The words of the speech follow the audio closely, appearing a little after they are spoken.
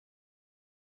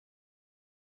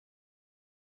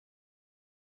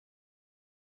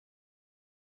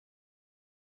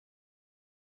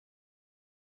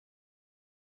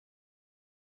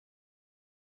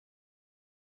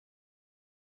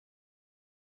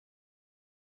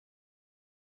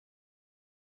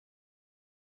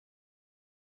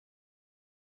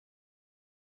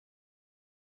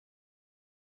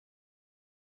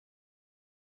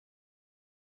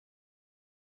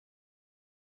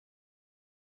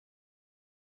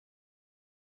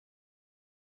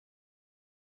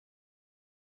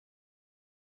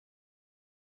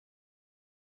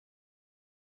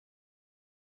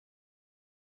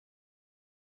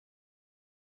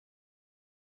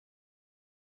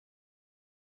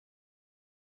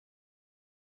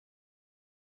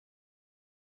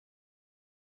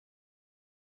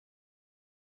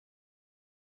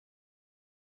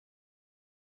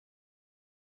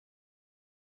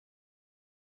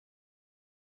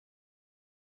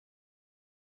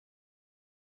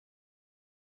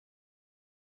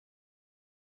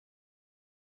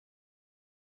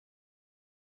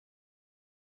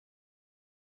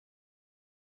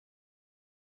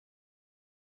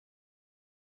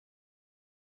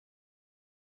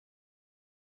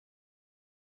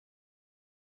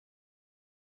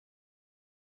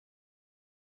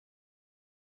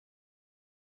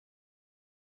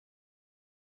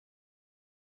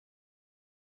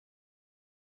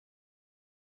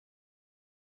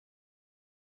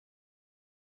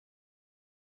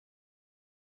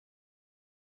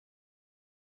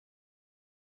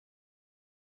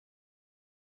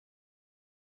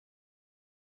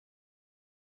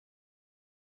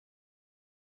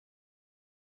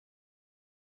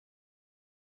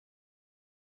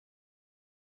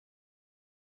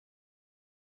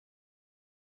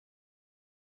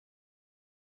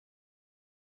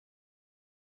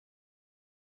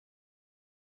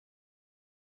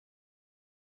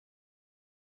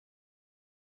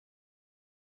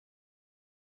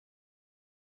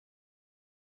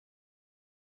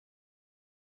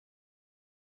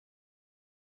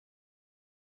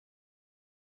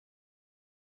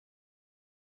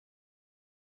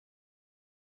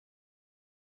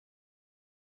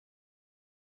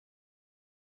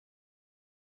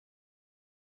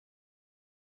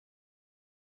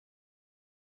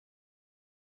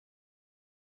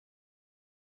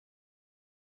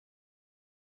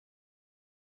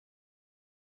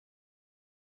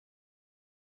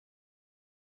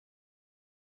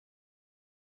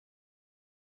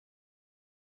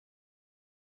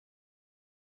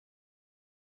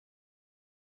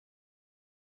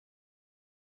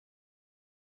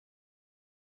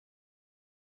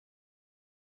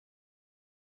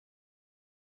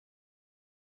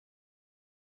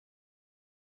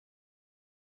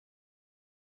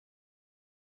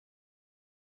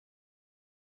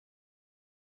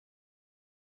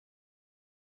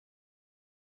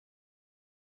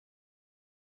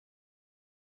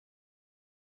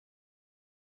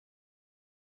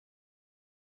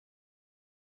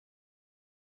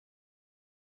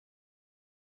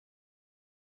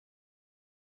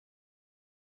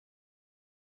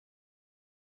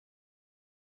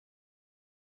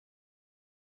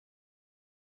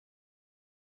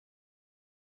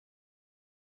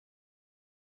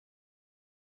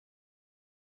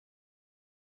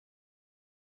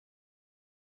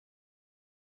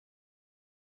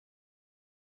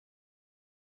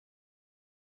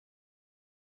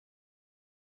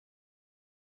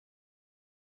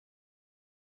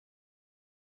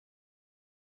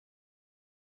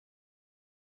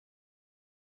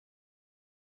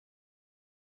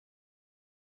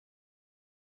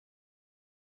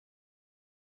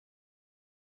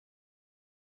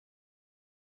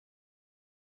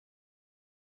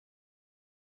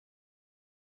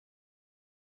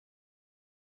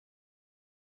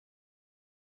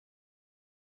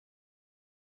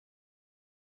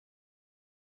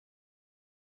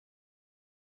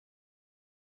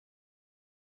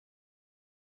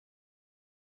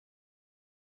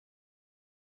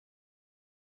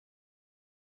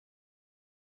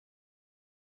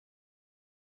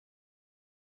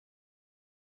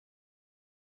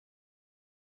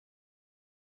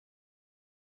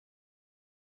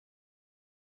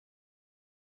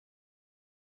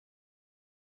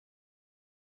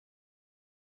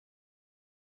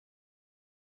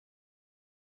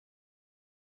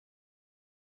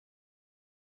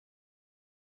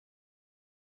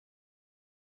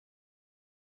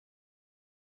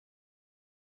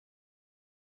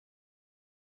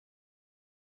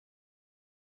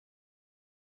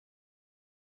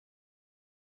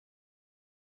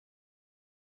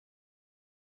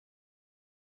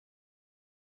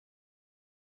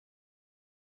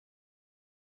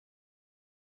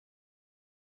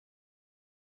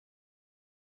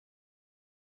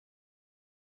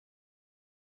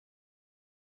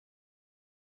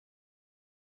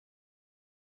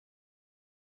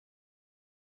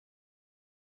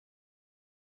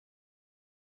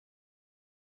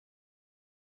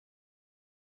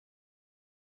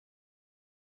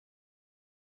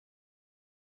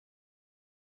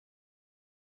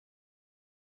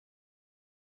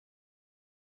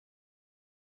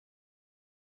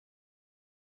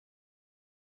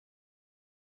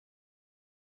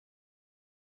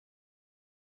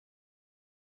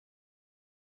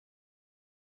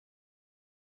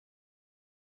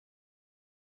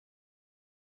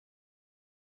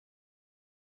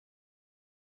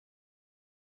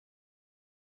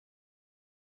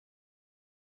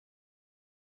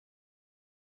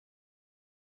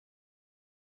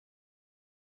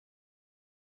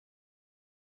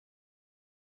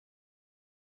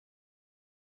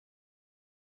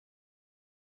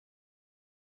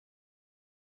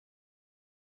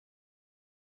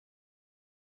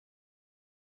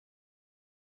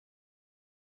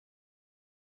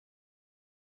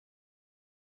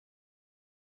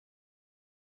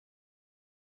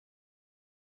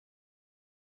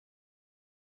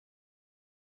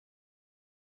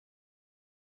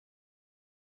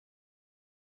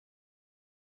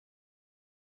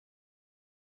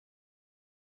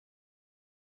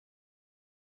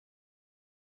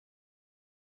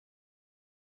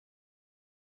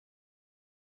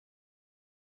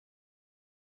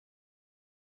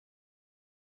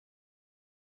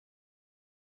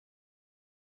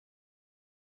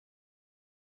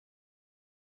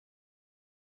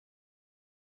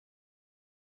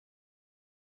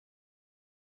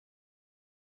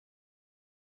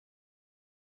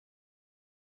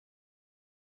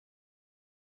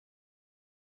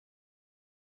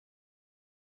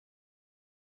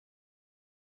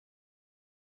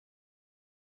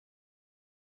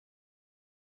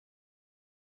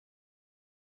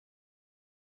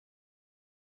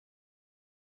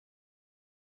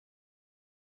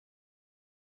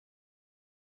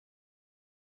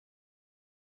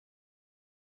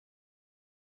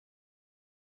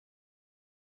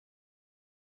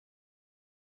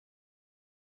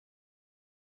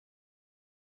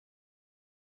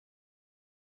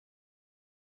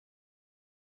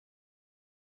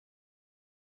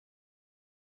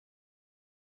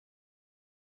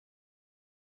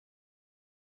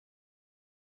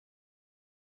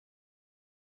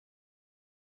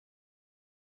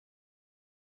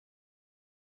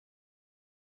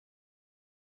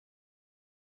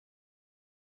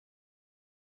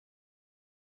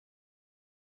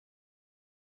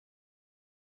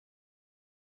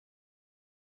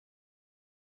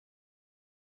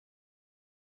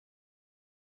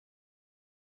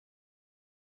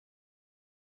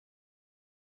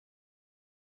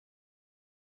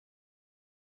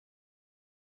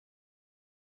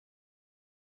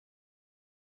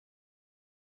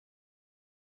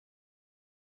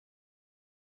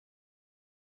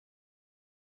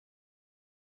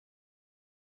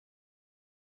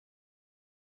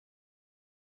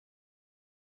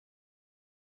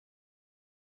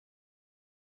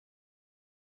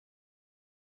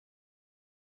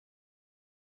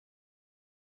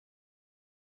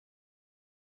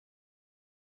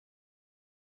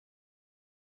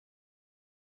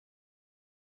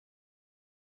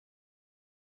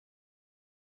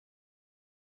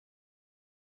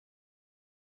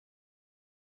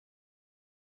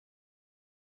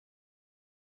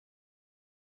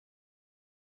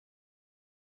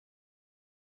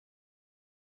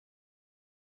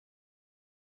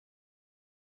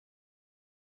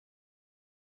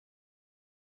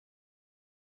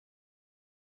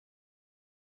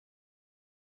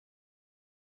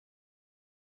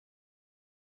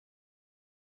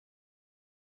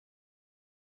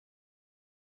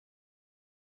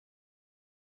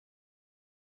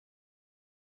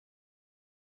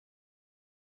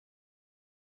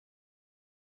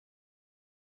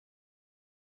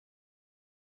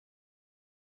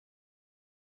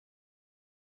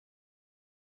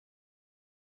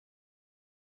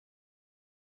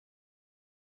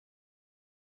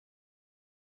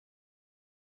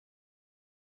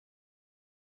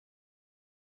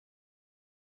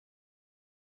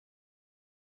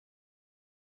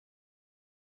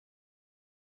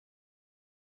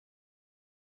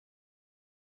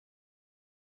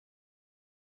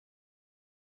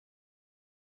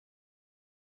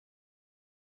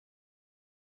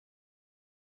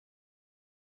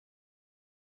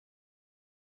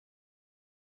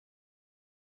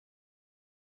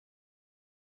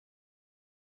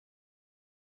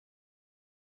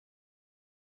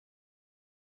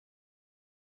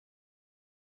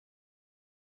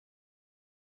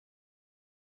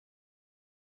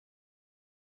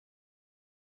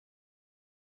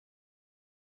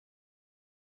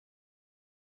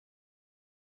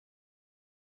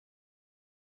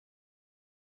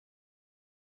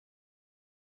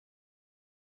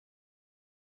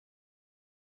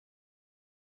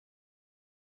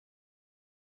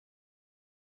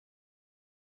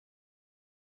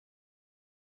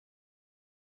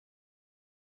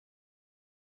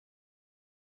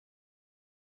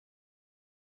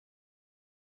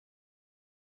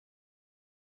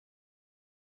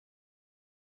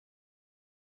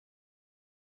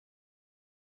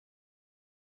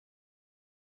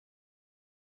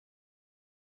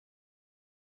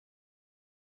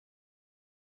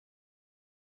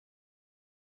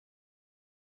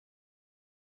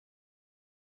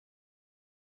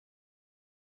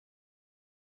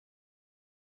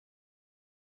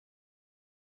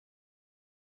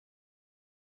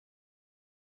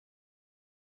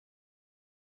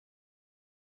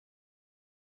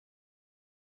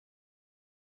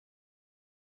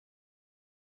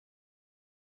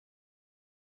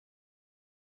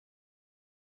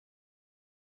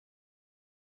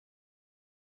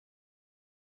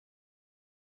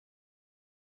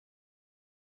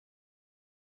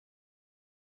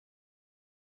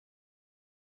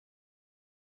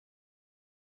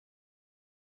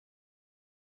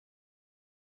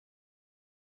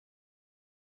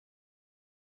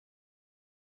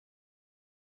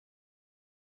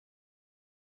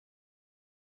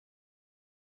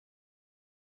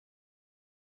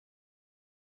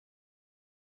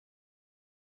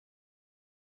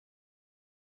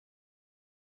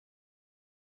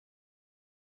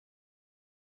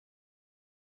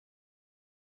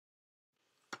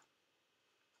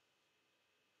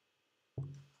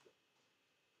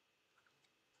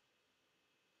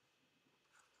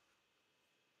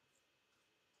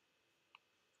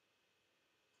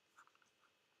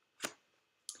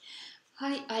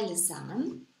Hei alle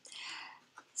sammen.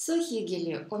 Så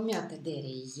hyggelig å møte dere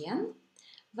igjen.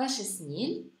 Vær så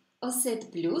snill og sett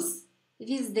pluss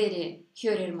hvis dere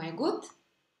hører meg godt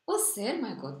og ser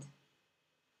meg godt.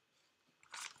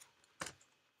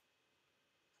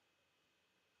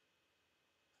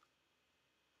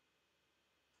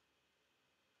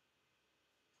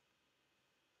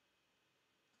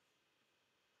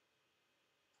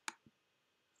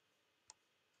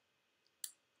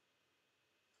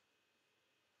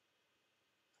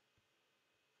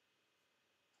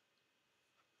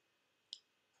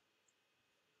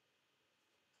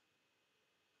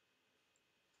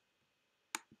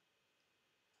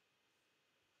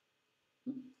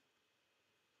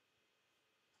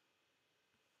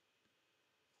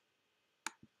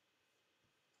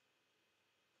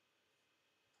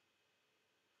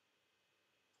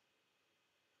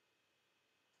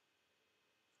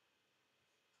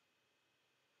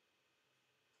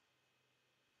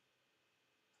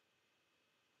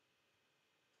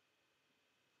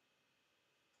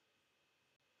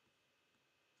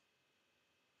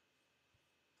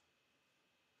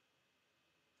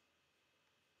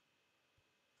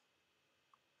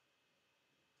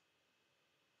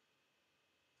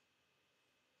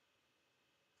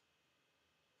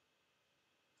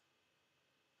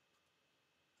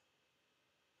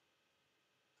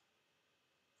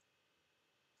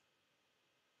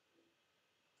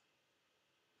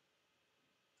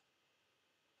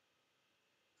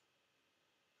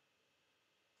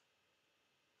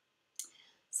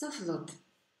 Så flott.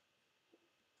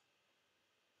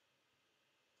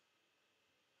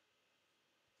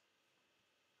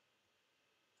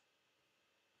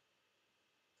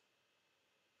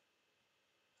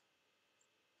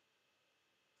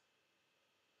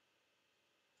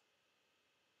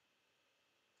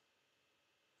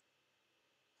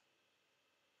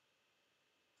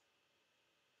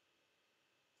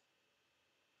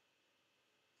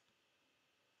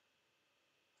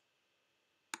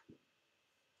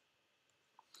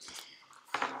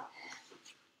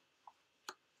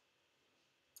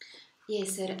 Jeg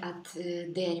ser at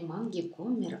dere mange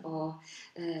kommer og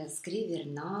skriver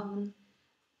navn,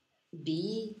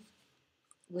 by,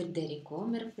 hvor dere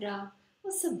kommer fra,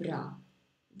 og så bra.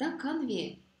 Da kan vi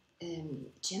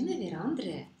kjenne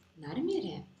hverandre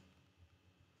nærmere.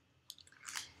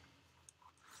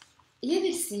 Jeg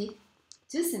vil si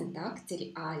tusen takk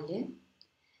til alle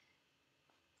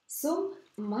som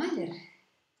maler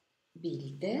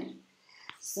bilder,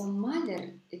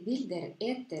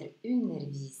 etter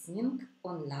undervisning,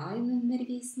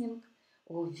 online-undervisning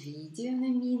og videoene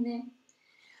mine,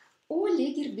 og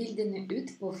legger bildene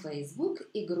ut på Facebook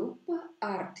i gruppa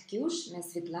Artkurs med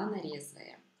Svetlana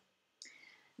Rezvaya.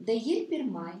 Det hjelper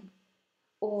meg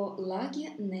å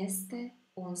lage neste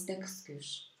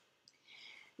onsdagskurs.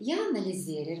 Jeg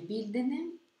analyserer bildene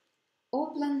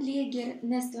og planlegger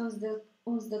neste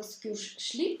onsdagskurs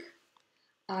slik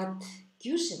at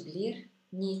kurset blir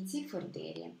nyttig for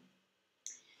dere.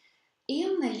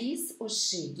 Lys og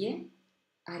skygge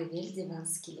er veldig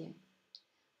vanskelig.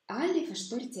 Alle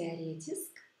forstår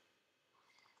teoretisk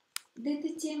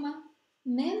dette temaet,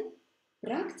 men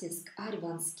praktisk er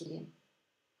vanskelig.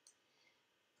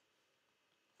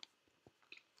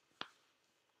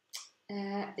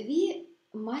 Vi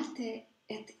malte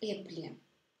et eple.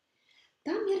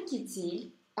 Ta merke til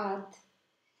at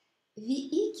vi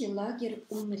ikke lager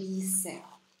omrisse.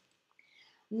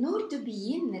 Når du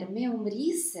begynner med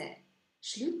omrisse,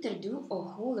 slutter du å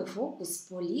holde fokus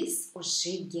på lys og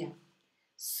skygge,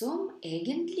 som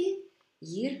egentlig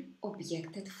gir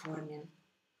objektet formen.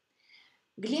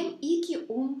 Glem ikke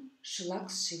om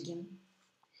slagskyggen.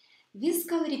 Vi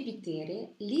skal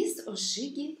repetere lys og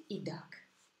skygge i dag.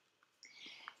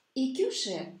 I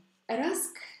kurset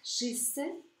Rask skisse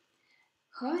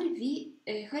har vi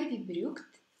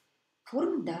brukt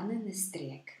formdannende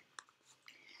strek.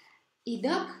 I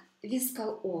dag vi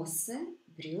skal også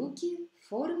bruke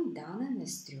formdannende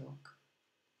strøk,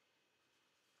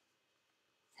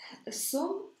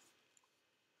 som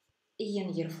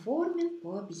gjengir formen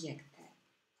på objektet.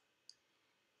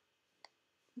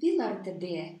 Vi lærte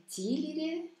det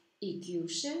tidligere i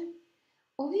kurset,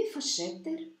 og vi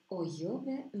fortsetter å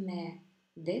jobbe med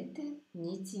dette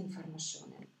nyttige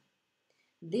informasjonen.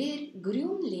 Det er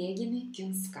grunnleggende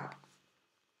kunnskap.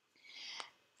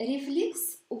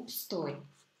 Refleks oppstår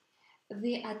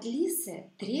ved at lyset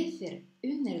treffer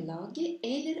underlaget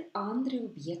eller andre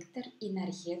objekter i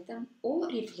nærheten og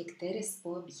reflekteres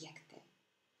på objektet.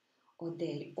 Og det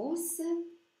er også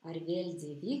en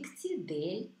veldig viktig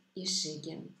del i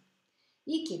skyggen.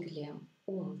 Ikke glem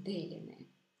omdelene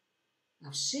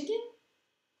av skyggen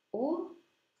og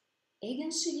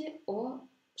egenskyene og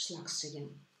slagskyen.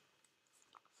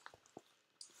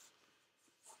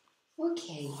 Ok.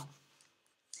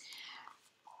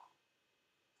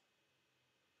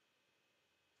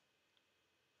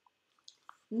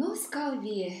 Nå skal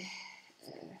vi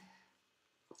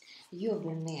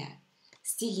jobbe med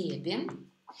stilleben,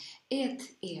 et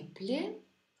eple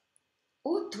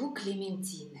og 2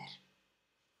 klementiner.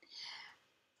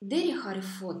 Dere har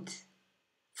fått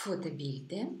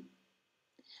fotobilde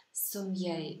som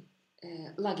jeg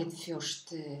laget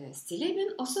først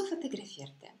stilleben, og så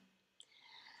fotograferte.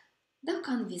 Da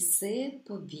kan vi se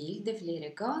på bildet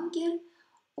flere ganger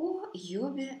og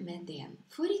jobbe med den.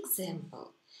 For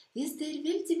eksempel, hvis det er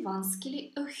veldig vanskelig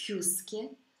å huske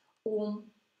om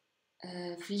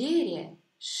flere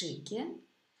skygger,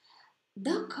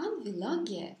 da kan vi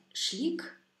lage slik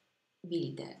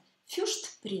bilde.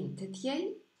 Først printet jeg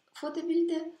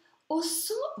fotobildet, og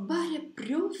så bare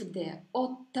prøvde å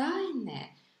tegne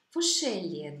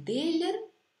forskjellige deler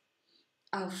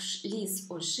av lys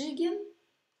og skyggen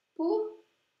på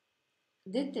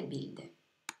dette bildet.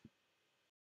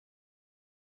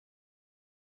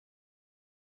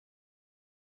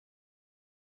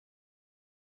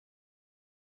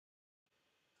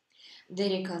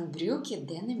 Dere kan bruke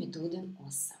denne metoden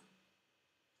også.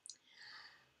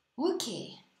 Ok,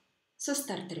 så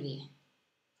starter vi.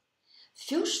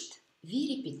 Først vi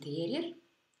repeterer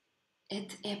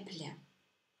et eple.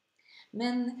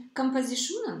 Men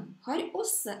komposisjonen har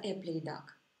også eple i dag.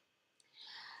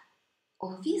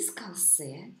 Og vi skal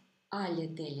se alle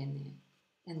delene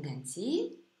en gang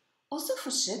til, og så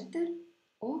fortsetter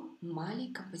å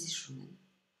male komposisjonen.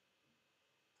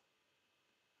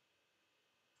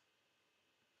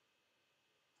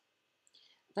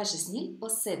 Vær så snill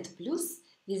og sett pluss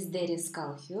hvis dere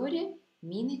skal høre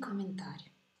mine kommentarer.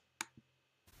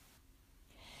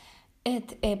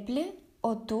 Et eple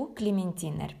og 2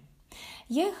 klementiner.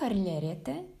 Jeg har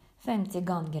lerretet 50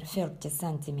 ganger 40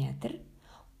 cm,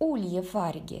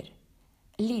 oljefarger,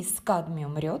 lys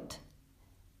kadmium rødt,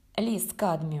 lys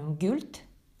kadmium gult,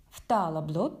 ftala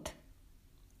blått,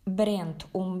 brent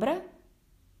umbra,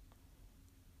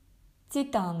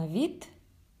 titan hvitt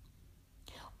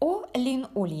og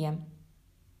linolje.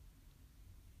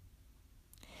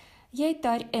 Jeg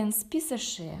tar en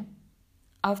spiseskje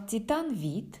av titan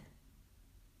hvitt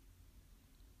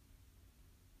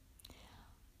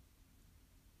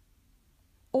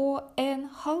og en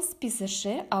halv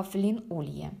spiseskje av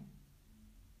linolje.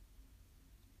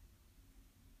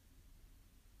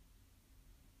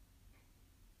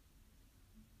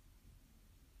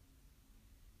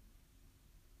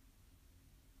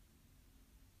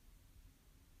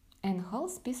 En halv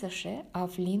spiseskje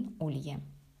av linolje.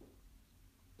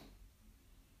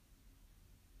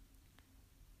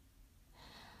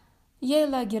 Jeg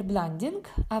lager blanding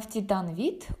av titan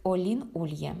hvitt og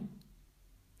linolje,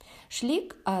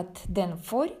 slik at den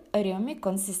får rømme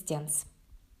konsistens.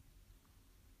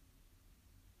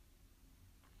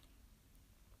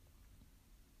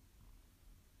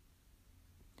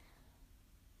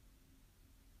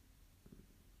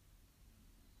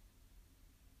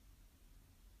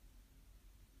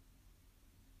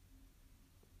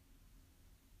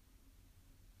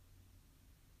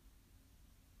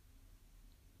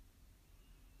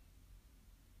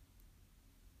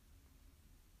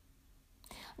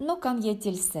 Nå kan jeg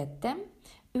tilsette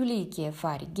ulike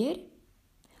farger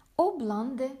og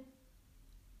blande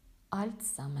alt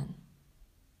sammen.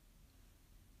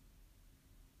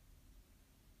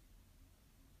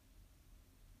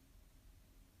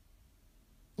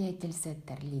 Jeg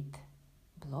tilsetter litt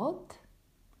blått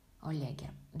og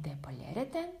legger det på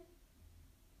lerretet.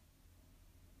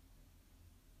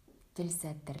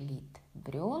 Tilsetter litt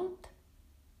brunt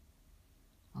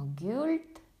og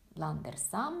gult, blander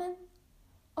sammen.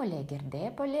 Og legger det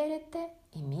på lerretet,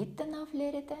 i midten av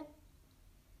lerretet.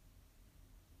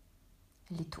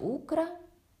 Litt okra,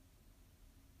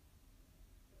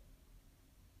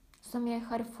 som jeg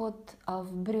har fått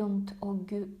av brunt og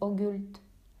gult.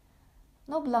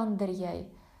 Nå blander jeg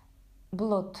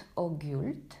blått og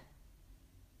gult.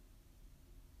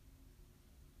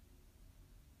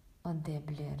 Og det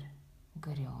blir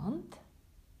grønt.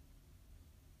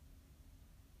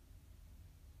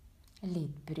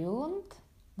 Litt brunt.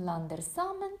 Blander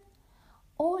sammen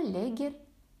og legger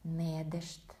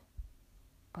nederst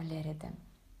på lerretet.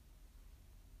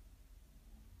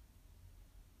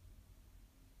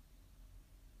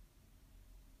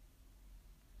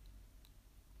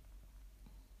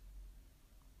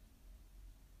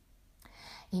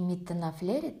 I midten av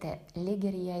lerretet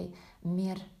legger jeg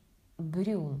mer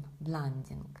brun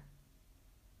blanding.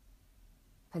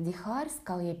 Fordi her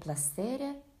skal jeg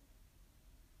plassere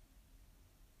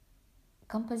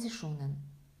Compositionen.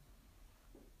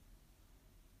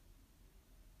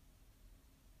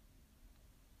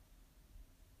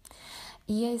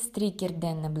 Jeg stryker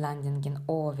denne blandingen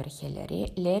over hele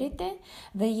lerretet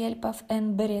ved hjelp av en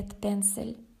bred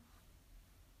pensel.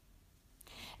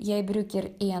 Jeg bruker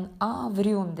en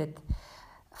avrundet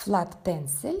flat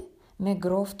pensel med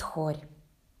grovt hår.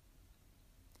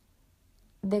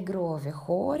 Det grove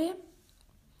håret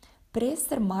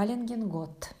presser malingen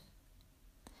godt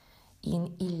inn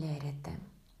i lerretet.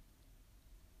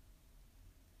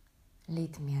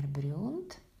 Litt mer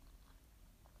brunt.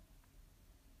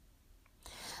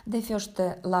 Det første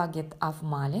laget av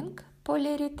maling på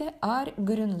lerretet er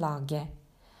grunnlaget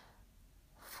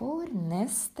for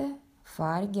neste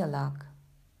fargelag.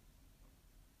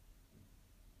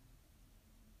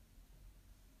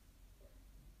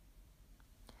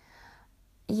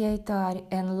 Jeg tar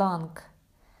en lang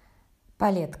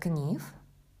palettkniv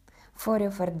for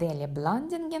å fordele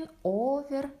blandingen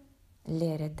over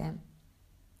lerretet.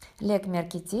 Legg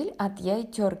merke til at jeg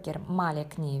tørker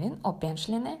malekniven og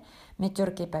penslene med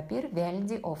tørkepapir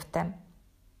veldig ofte.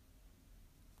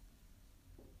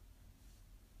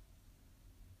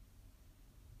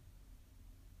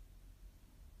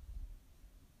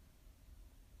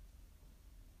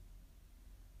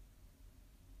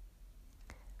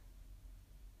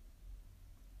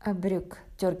 Bruk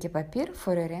tørkepapir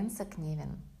for å rense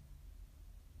kniven.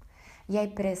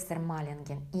 Jeg presser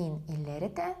malingen inn i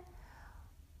lerretet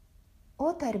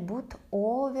og tar bort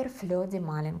overflødig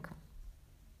maling.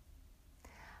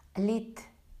 Litt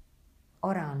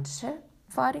oransje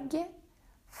farge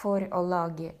for å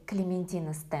lage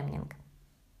klementinastemning.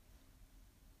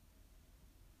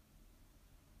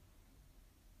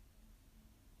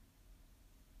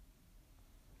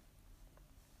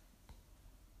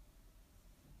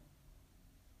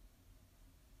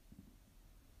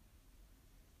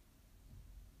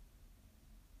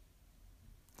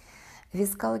 Vi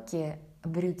skal ikke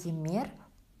bruke mer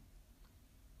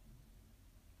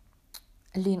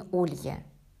linolje.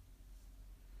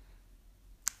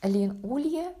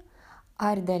 Linolje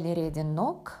er det allerede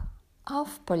nok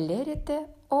av på lerretet,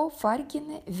 og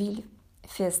fargene vil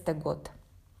feste godt.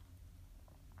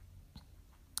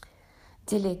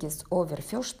 Det legges over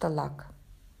første lag.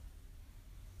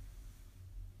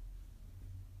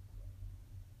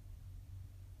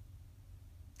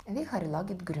 Vi har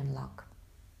laget grunnlag.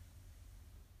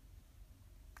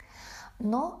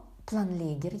 Nå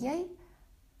planlegger jeg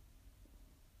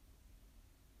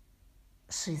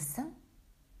skissen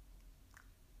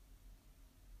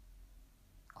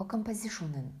og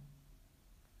komposisjonen.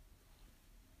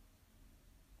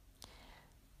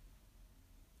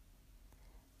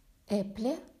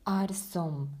 Eple er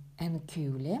som en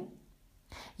kule.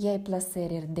 Jeg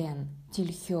plasserer den til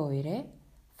høyre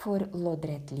for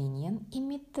loddrettlinjen i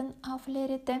midten av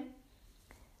lerretet.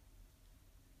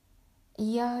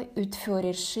 Jeg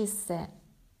utfører skisse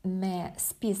med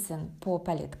spissen på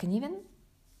palettkniven.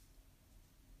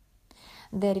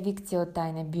 Det er viktig å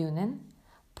tegne bunnen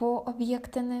på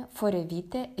objektene for å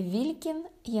vite hvilken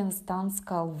gjenstand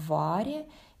skal være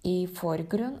i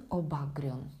forgrunn og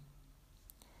bakgrunn.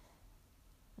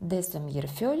 Det som gir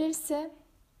følelse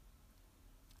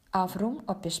av rom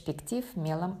og perspektiv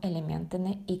mellom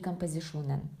elementene i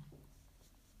komposisjonen.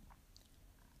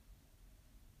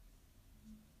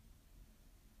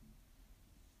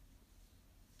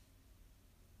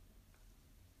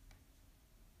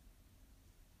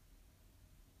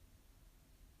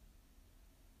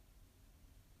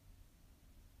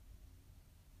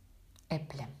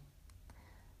 Eple.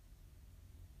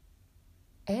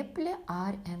 Eple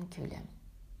er en kule.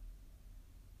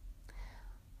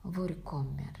 Hvor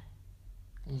kommer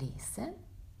lyset?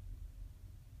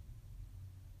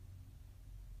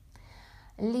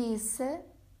 Lyset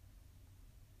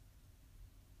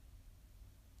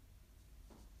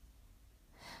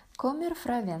kommer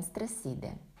fra venstre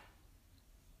side.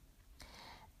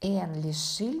 En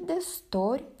lyskilde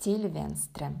står til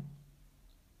venstre.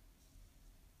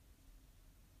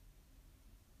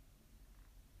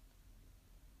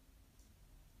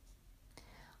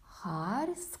 Her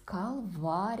skal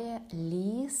være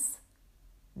lysdel.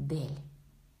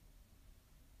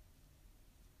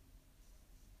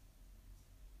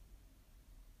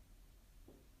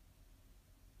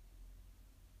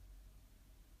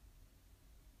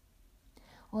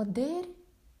 Og der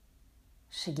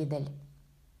skyggedel.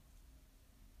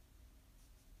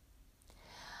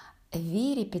 Vi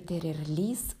repeterer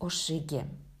lys og skygge.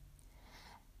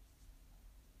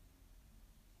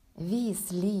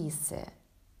 Hvis lyset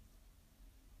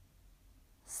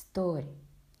står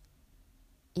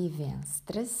i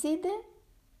venstre side,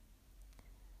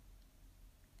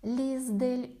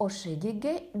 del og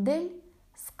skyggedel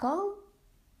skal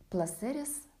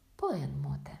plasseres på en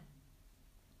måte.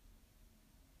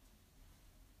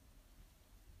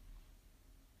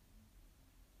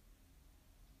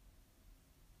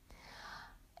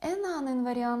 En annen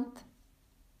variant.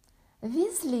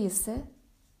 Hvis lyset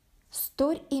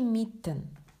står i midten,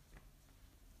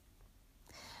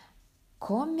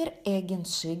 kommer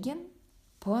skyggen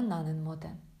på en annen måte.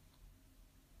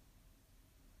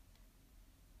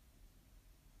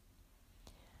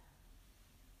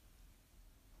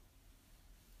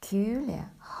 Kule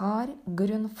har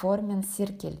grunnformen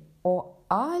sirkel, og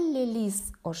alle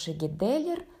lys- og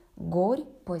skyggedeler går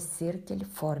på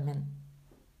sirkelformen.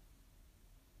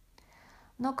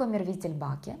 Nå kommer vi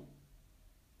tilbake.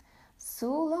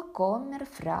 Sola kommer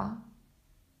fra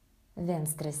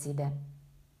venstre side.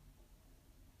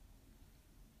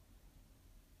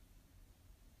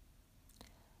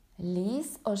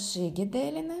 Lys- og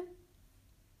skyggedelene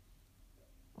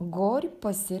går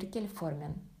på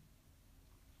sirkelformen.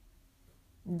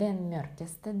 Den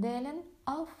mørkeste delen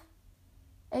av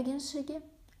skygge,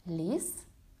 lys,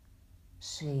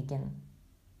 skyggen.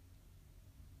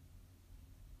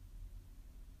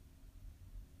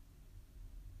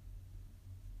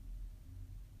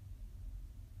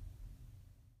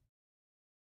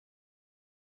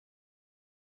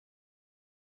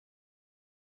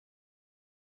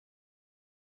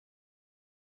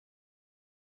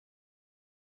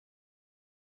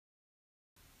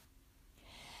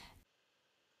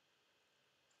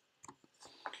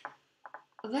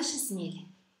 Vær så snill,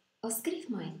 og skriv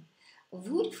meg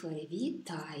hvorfor vi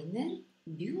tegner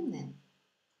bunnen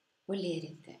på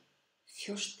lerretet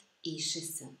først i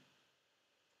skissen.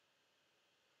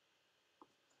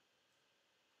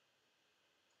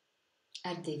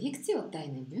 Det viktig å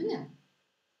tegne bunnen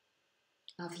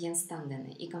av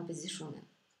gjenstandene i komposisjonen?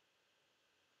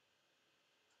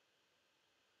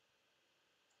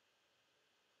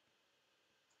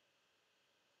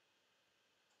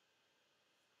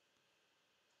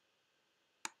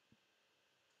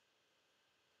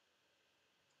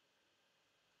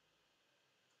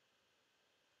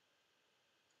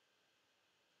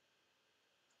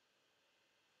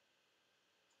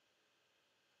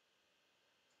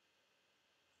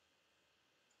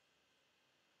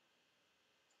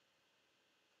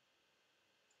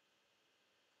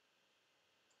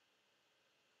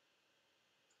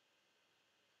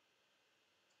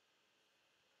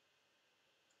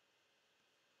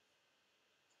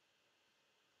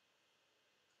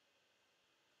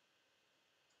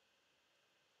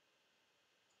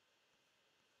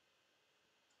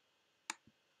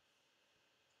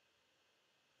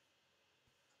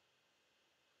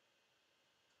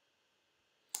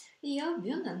 Ja,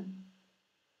 bunnen.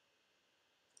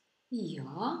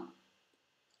 Ja,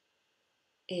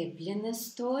 eplene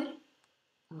står.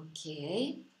 Ok.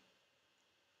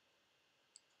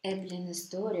 Eplene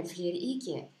står, fler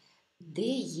ikke.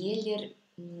 Det gjelder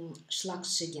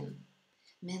slagskyggen.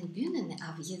 Men bunnene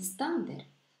av gjenstander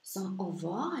som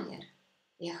ovaler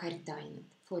jeg har tegnet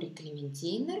for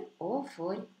klementiner og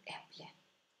for eple.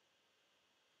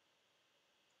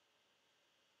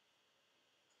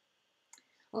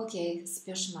 Ok,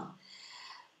 spørsmål.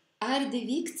 Det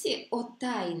viktig å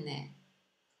tegne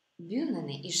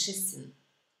bunnene i skissen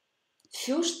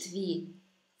først vi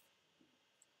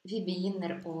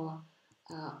begynner å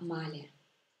male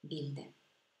bildet?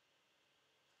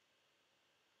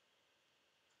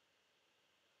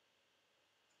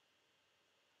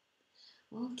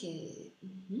 Ok.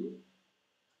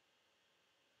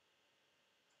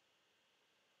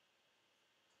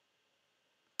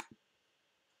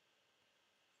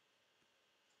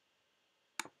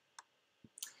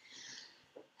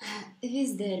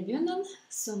 Hvis det bunnen,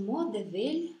 så må det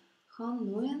vel ha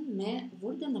noe med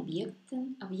hvordan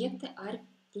objektet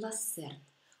plassert.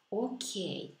 Ok,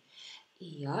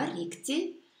 ja,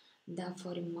 riktig. Da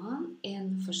får man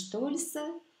en forståelse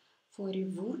for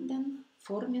hvordan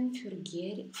formen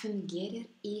fungerer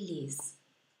i lys.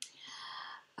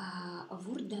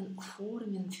 Hvordan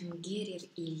formen fungerer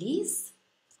i lys?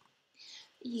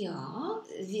 Ja,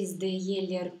 hvis det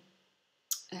gjelder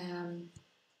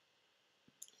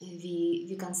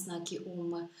vi kan snakke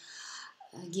om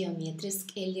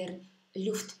geometrisk eller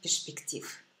luftperspektiv.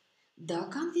 Da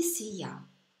kan vi si ja.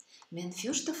 Men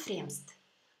først og fremst,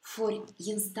 for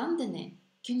gjenstandene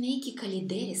kunne ikke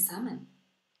kollidere sammen.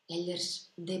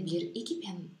 Ellers det blir ikke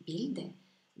pent bilde.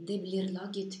 Det blir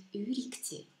laget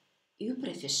uriktig,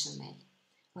 uprofesjonell.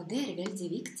 Og det veldig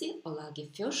viktig å lage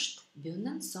først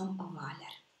bunnen som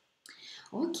ovaler.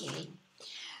 Ok,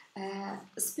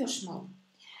 spørsmål.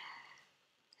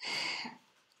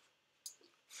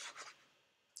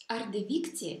 det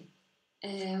viktig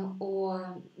å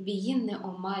begynne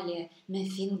å male med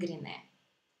fingrene?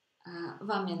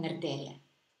 Hva mener dere?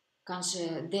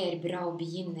 Kanskje det bra å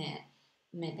begynne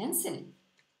med pensel?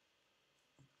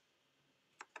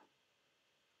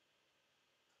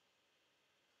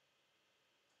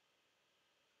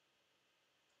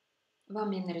 Hva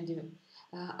mener du?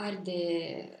 Det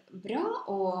bra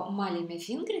å male med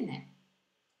fingrene?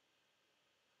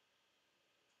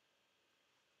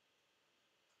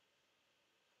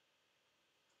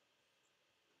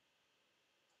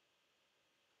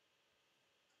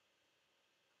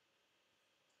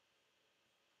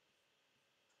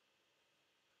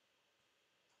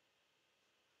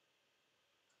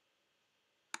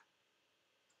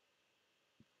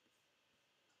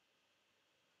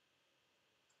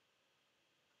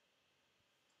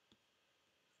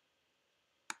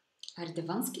 Det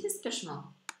vanskelig spørsmål?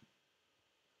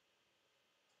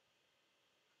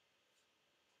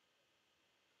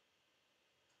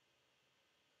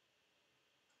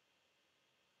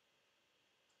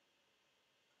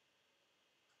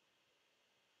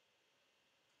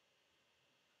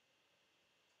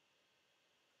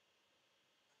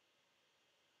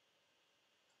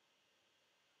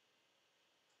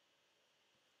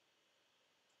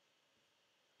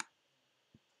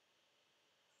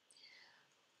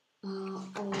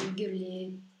 Og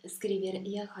Gulli skriver,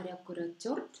 jeg har akkurat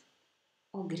tørt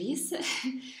og gris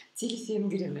til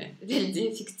fingrene. Veldig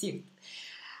effektivt.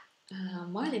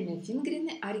 Male med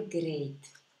fingrene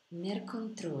greit. Mer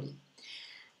kontroll.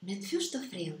 Men først og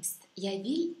fremst, jeg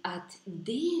vil at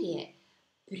dere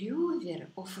prøver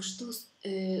å forstå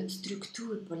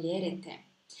struktur på lerretet.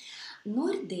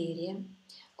 Når dere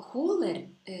holder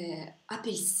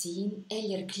appelsin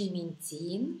eller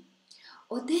klementin,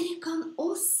 og dere kan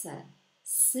også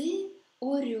se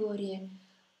og røre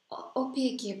og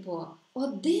peke på,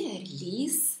 og det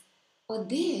lys, og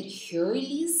det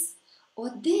høylys,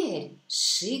 og det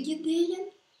skyggedelen,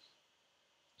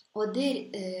 og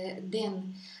det den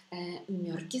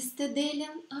mørkeste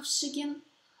delen av skyggen,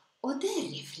 og det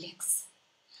refleks.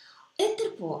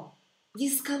 Etterpå, vi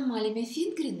skal male med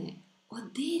fingrene,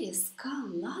 og dere skal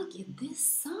lage de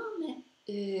samme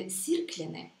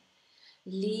sirklene.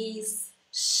 Lys,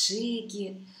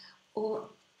 skygge, og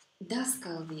da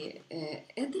skal vi,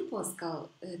 etterpå skal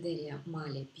dere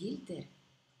male bilder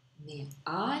med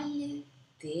alle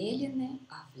delene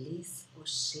av lys og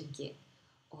skygge,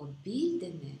 og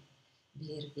bildene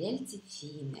blir veldig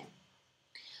fine.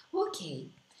 Ok,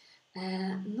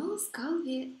 nå skal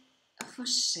vi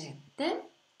fortsette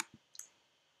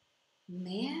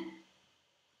med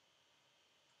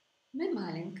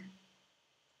maling.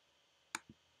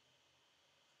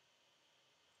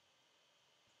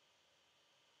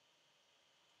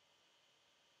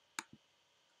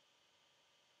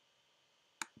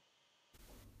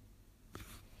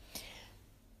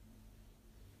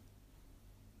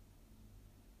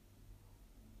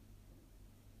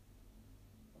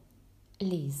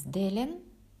 Lysdelen,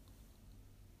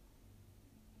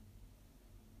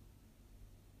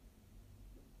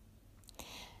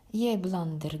 jeg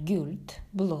blander gult,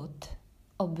 blått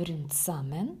og brunt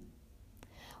sammen,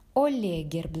 og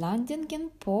legger blandingen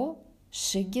på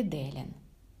skyggedelen.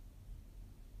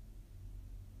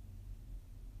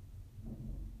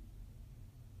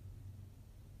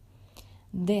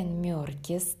 Den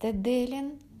mørkeste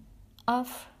delen av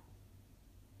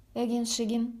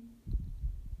øyenskyggen.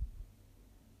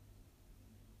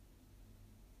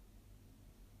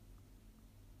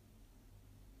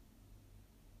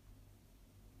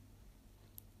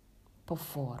 På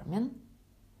formen,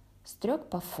 strøk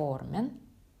på formen,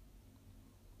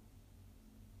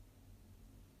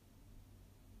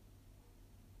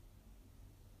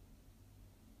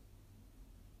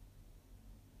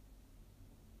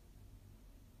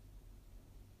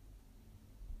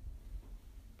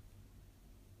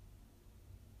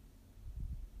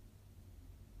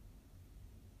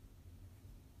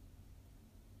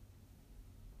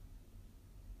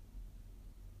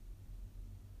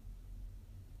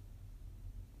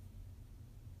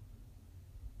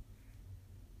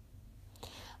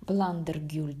 blander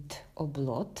gult og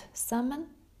blått sammen.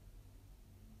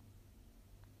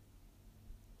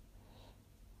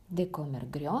 Det kommer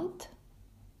grønt,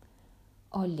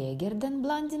 og legger den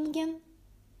blandingen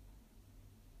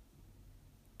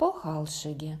på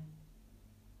halvskygge.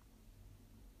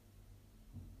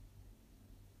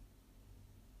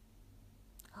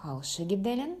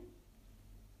 Halvskyggedelen.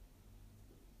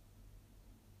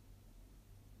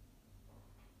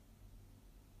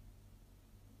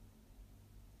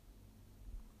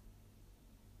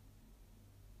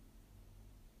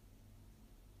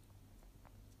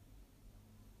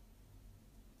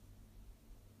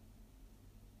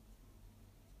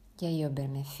 Jeg jobber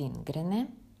med fingrene.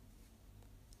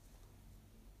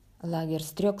 Lager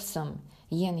strøk som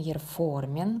gjengir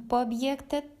formen på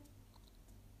objektet.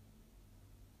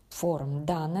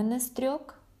 Formdannende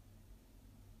strøk.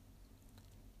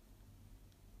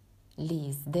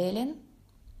 Lysdelen.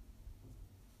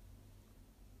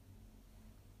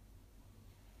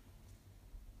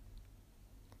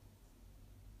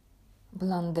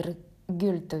 Blander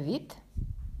gult og hvitt.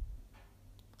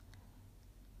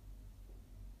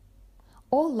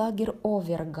 Og lager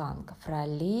overgang fra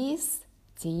lys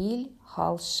til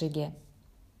halvskygge.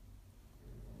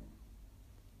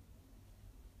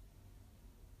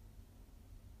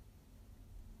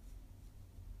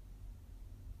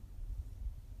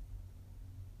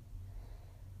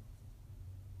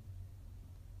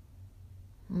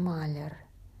 Maler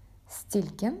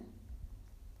stilken.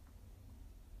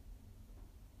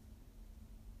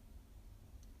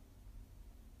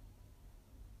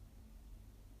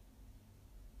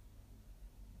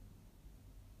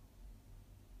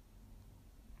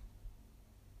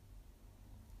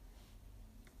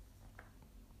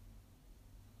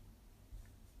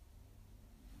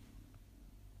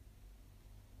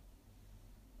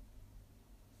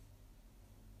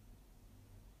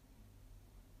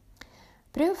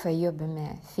 Prøv å jobbe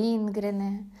med fingrene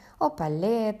og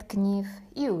palettkniv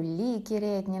i ulike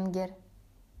retninger.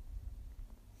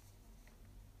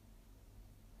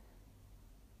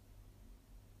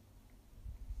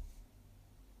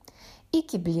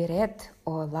 Ikke bli redd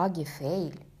å lage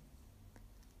feil.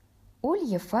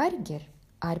 Oljefarger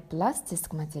er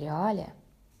plastisk materiale.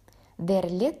 Det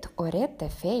er lett å rette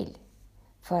feil.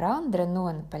 Forandre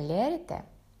noen på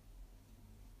lerretet.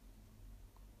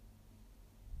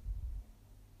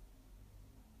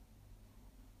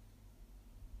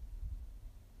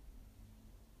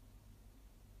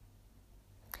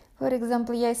 For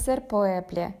eksempel, jeg ser på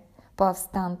eple på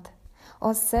avstand,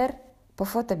 og ser på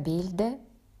fotobildet,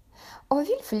 og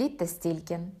vil flytte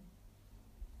stilken.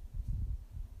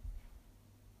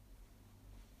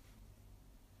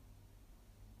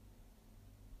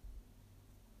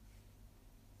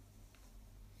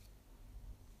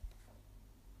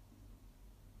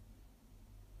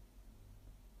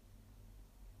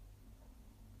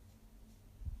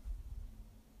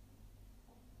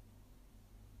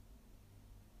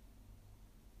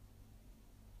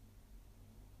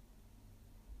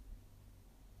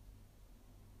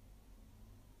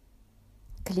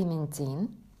 Klementin,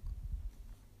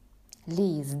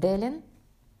 lysdelen,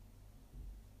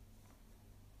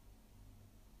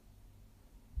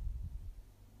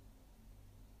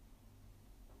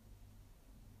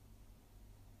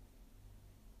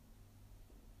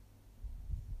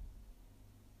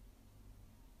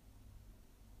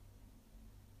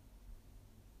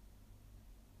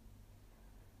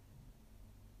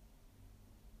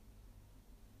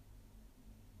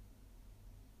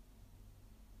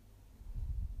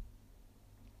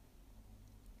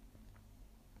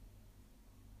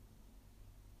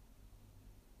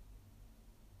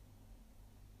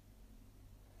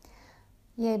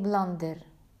 jeg blander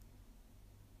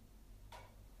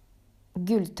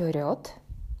gult og rødt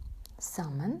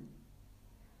sammen.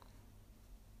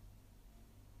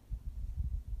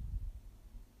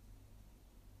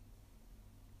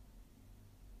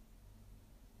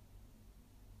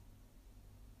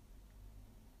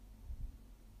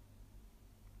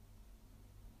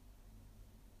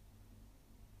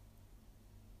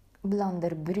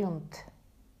 Blander brunt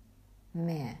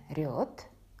med rødt.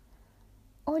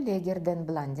 Og legger den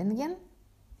blandingen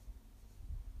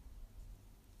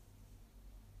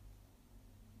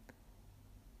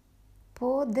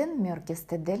på den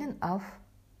mørkeste delen av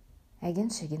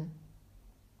øyenskyggen.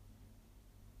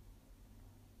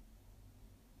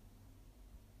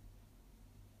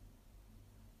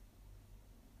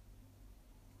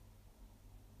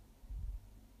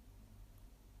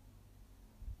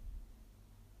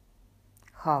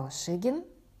 Halvskyggen,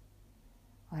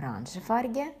 oransje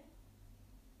farge.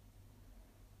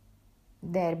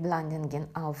 Det er blandingen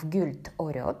av gult og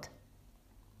rødt.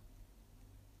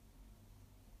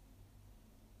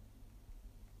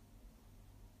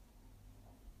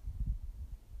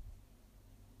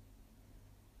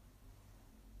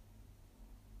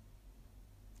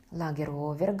 Lager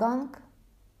overgang.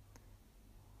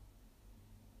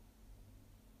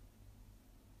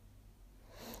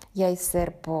 Jeg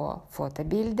ser på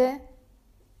fotobildet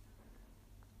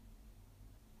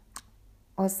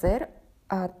og ser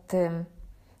at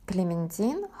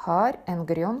klementin har en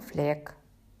grønn flekk,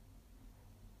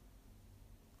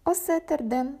 og setter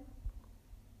den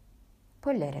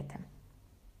på lerretet.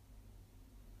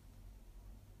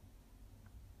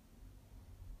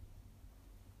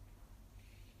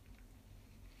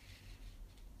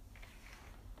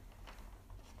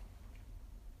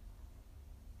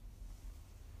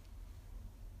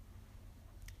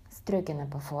 Strøkene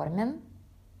på formen.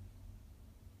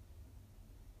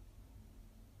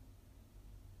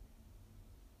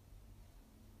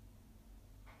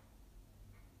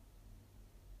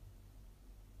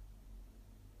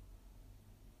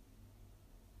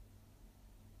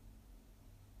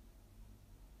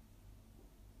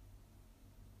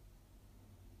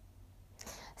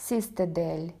 Siste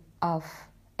del av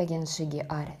øyenskygge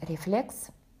refleks.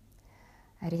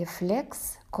 Refleks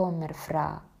kommer fra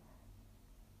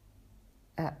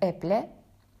eple.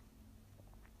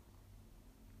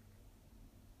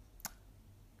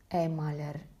 Jeg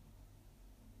maler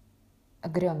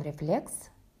grønn refleks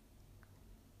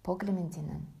på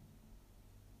klementinen.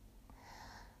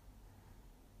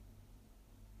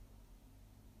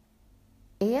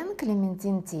 En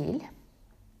klementin til.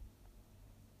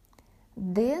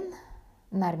 Den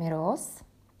nærmer oss.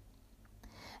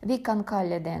 Vi kan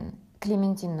kalle den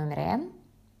klementin nummer 1.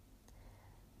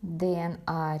 Den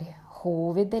er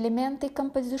hovedelement i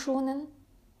komposisjonen.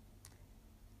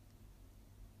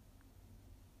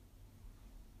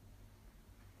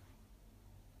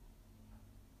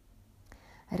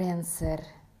 Renser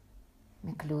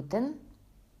med kluten.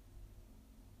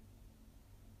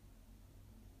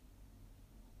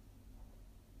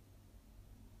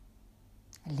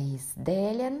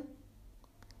 Lysdelen,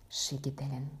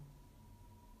 skyggedelen.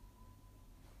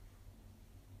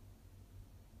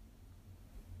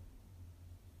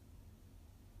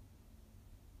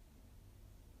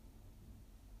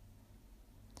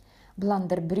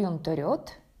 Blander brunt og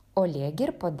rødt og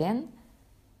legger på den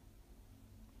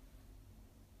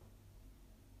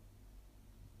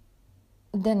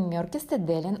mørkeste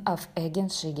delen av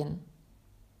øyenskyggen.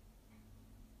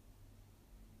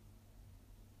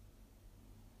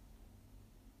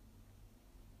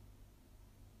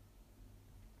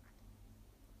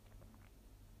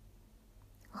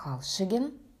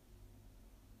 Halsskyggen.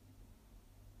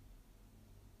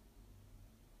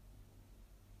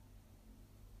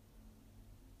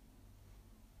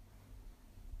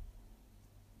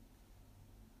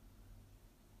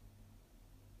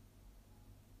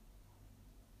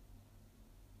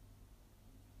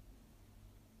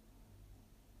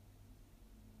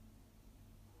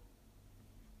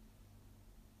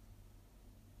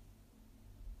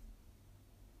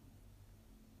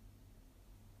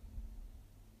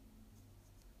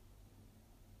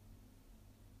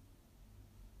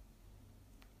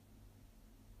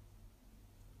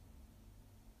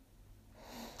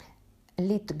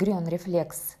 Litt grønn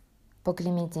refleks på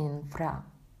klementinen fra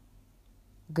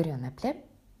grønn eple.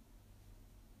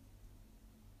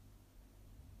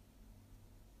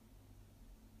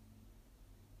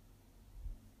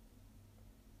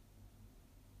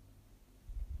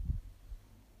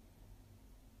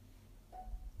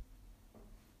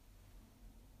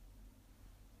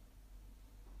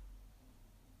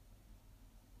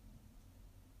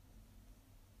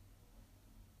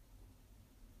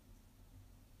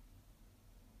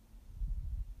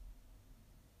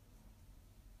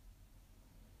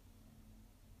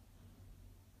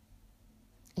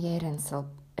 Jeg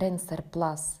renser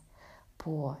plass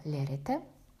på lerretet.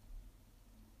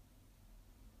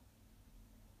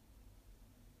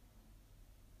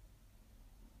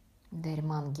 Det er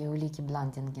mange ulike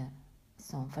blandinger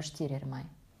som forstyrrer meg.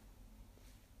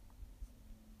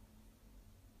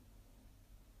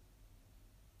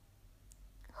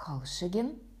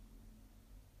 Halsskyggen.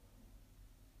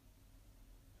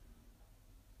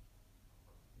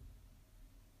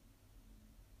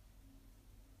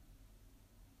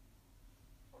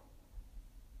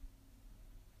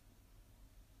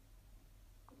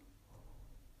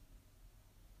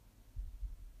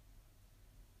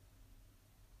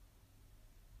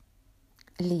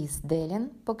 Lysdelen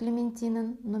på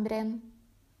klementinen nummer 1.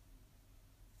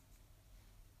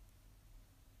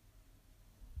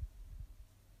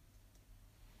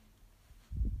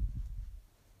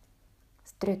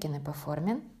 Strøkene på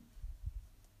formen.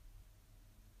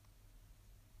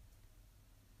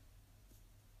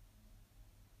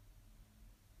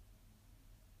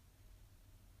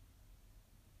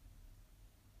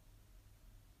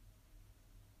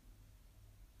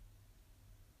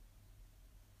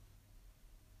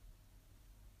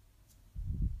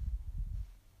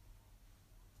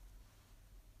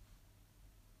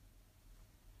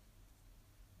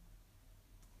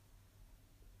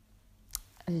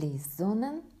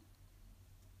 Lyssonen,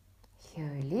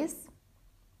 høylys.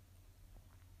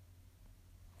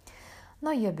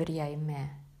 Nå jobber jeg med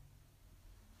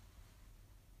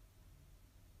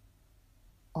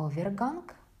overgang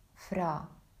fra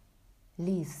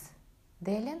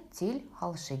lysdelen til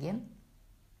halvskyggen.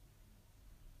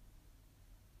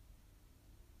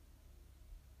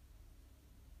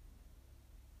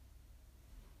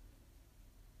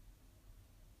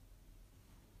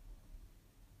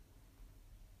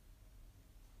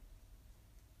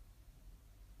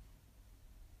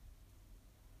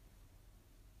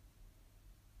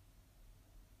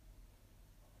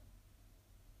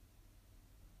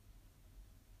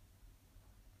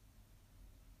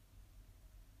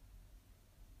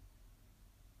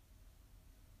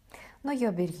 Nå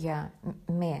jobber jeg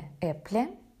med eple,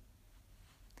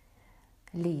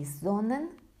 lyszonen,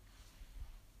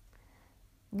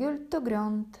 gult og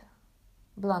grønt,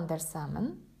 blander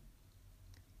sammen.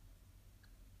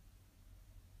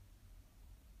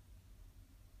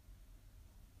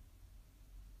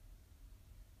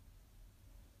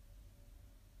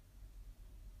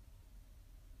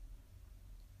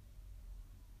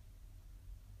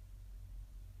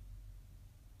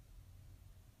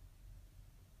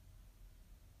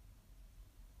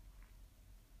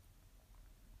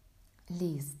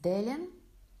 Lysdelen,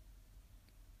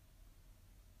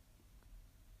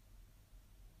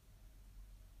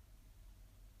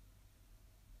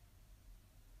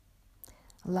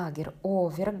 lager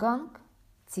overgang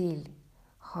til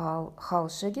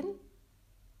halvskyggen,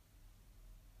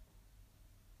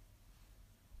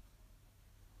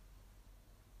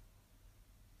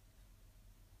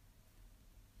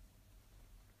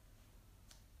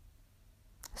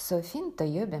 så fint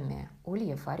å jobbe med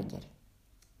oljefarger.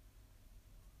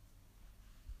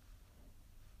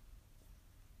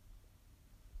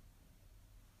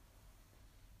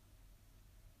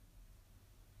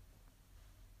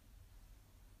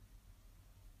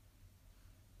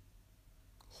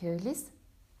 Høylys.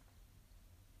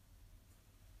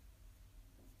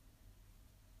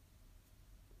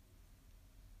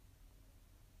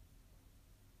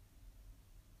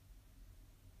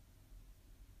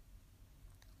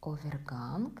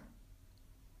 Overgang.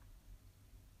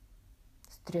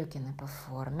 Strøkene på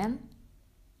formen.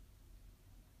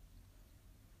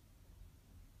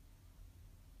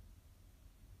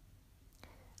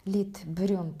 Litt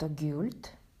brunt og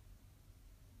gult.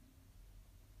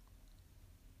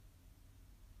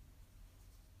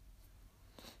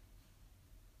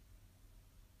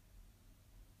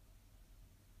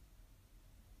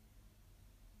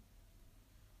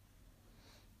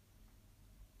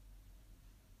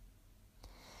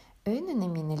 Øynene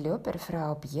mine løper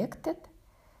fra objektet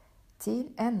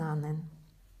til en annen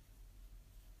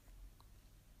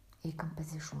i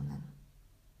komposisjonen.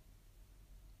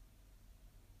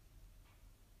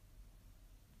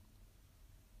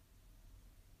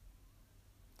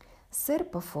 Ser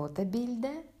på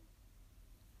fotobildet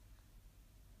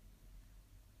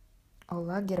og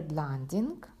lager blanding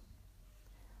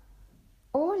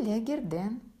og legger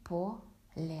den på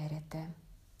lerretet.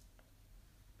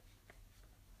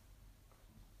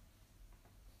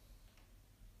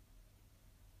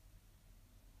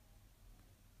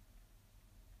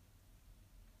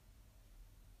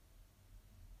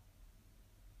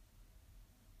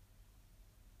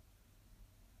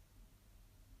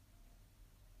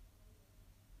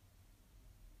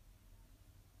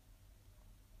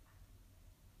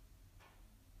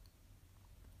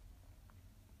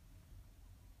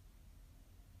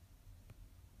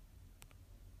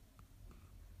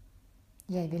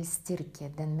 Jeg vil styrke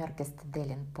den mørkeste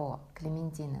delen på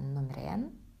klementinen nummer 1.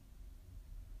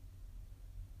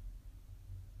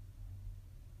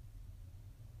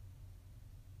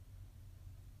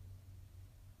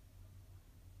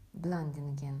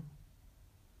 Blandingen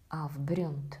av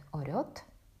brunt og rødt.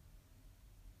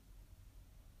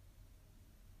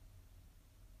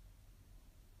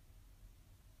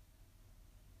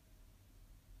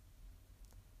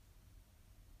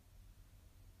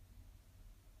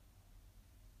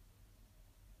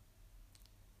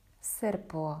 Ser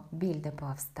på bildet på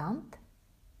avstand.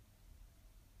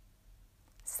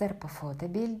 Ser på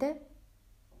fotobildet.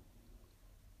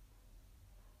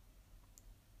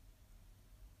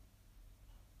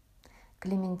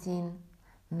 Klementin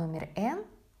nummer 1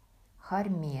 har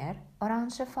mer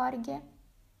oransje farge.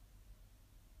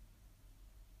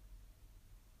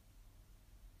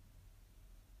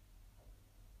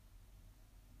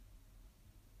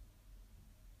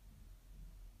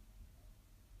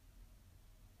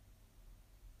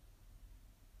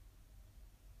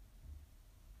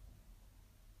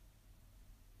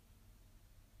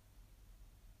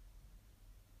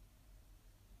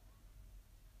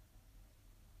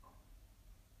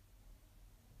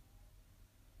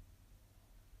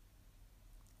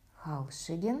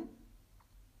 Halvskyggen.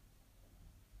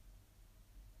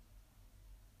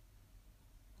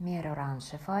 Mer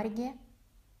oransje farge.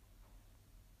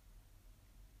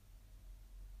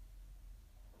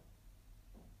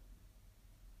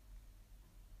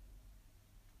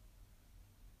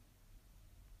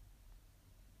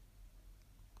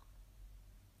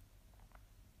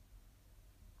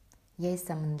 Jeg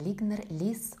sammenligner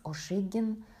lys og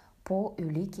skyggen på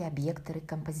ulike objekter i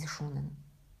komposisjonen.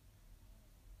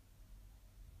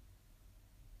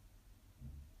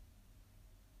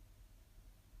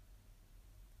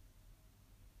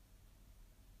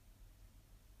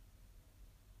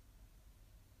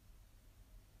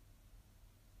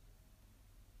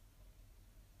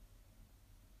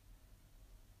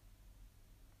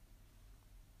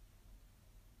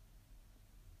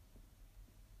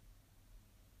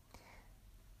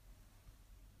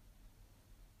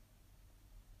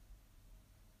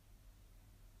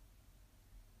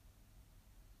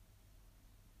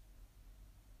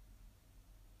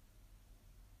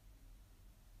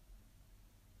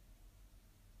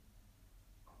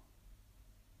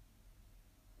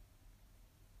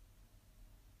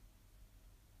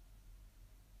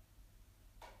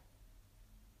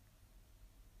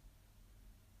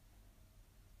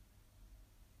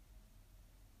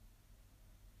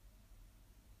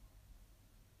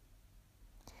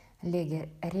 legger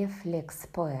refleks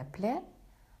på eplet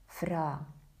fra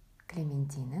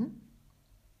klementinen.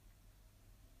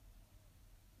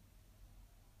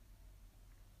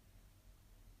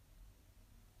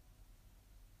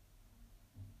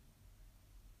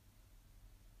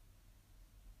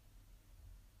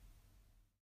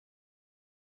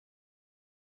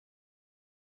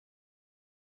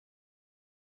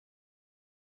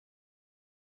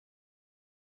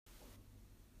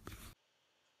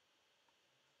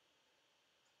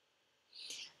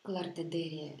 Klarte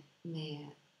dere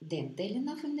med den delen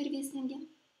av undervisningen?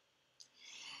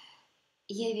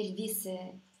 Jeg vil vise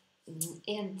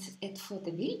et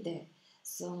fotobilde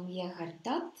som jeg har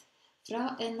tatt fra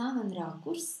en annen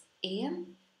rakurs enn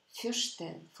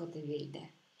første fotobilde.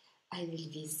 Jeg vil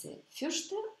vise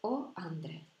første og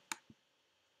andre.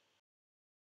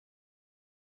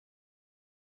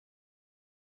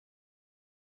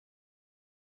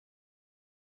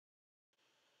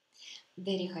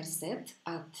 Dere har sett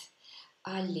at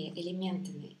alle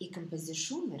elementene i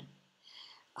komposisjoner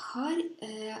har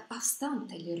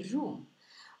avstand eller rom,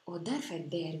 og derfor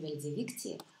det er veldig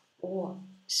viktig å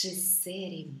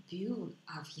skissere byen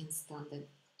av gjenstanden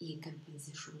i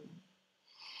komposisjonen.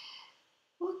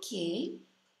 Ok,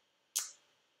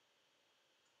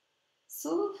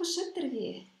 så fortsetter vi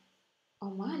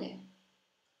å male.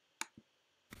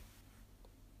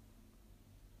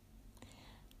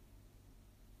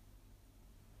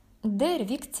 Det er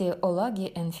viktig å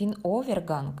lage en fin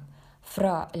overgang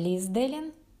fra lysdelen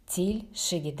til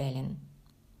skyggedelen.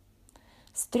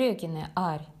 Strøkene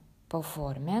er på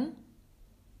formen.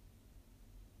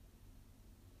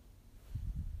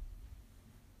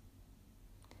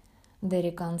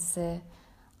 Dere kan se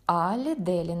alle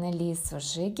delene lys og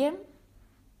skygge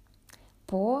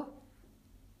på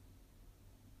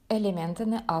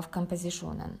elementene av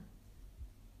komposisjonen.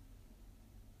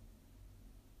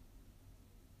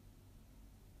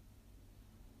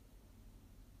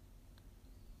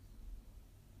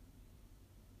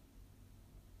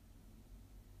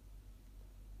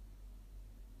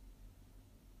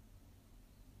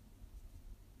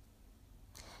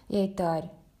 Jeg tar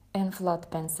en flat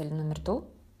pensel nummer 2,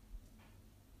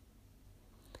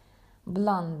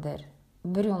 blander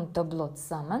brunt og blått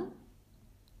sammen,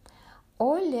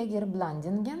 og legger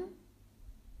blandingen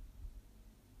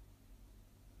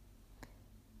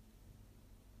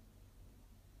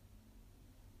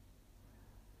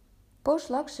på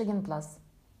slagskyggen plass.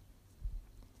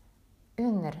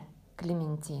 Under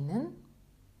klementinen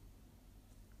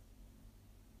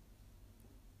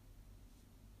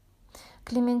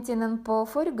Klementinen på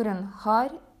forgrunn har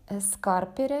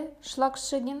skarpere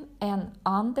slagskyggen enn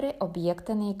andre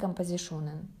objektene i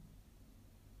komposisjonen.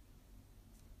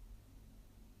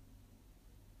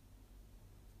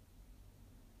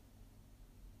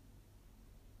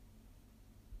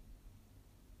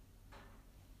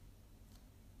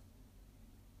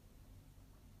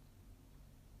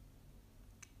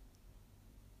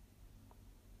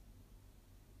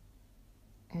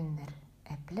 Under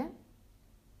eple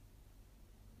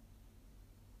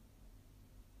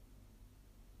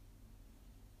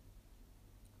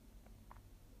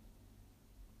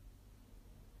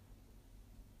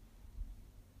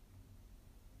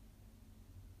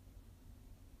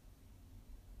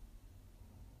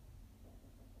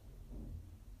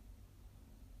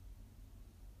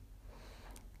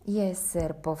Jeg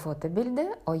ser på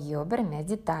fotobildet og jobber med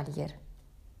detaljer.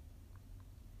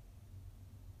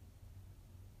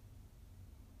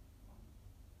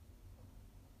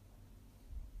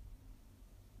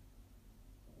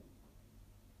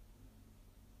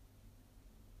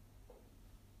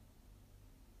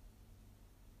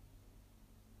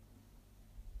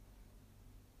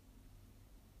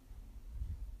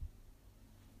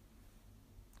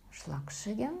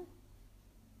 Slagskyggen.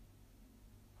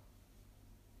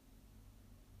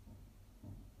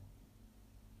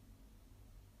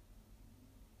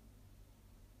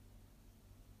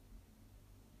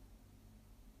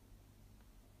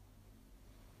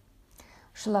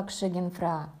 Slagskyggen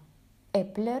fra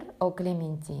epler og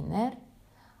klementiner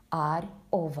er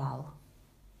oval.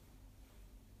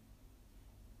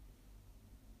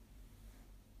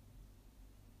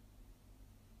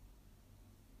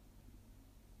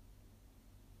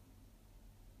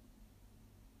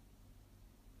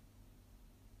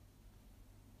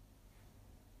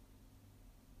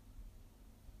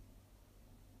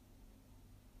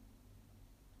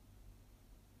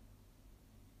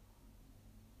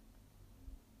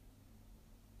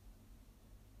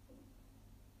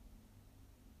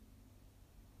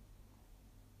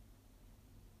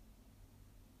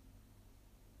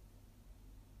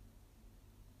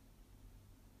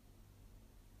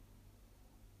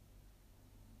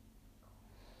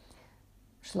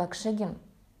 Slagskyggen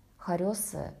har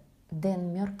også den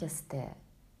mørkeste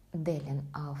delen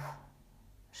av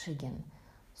skyggen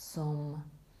som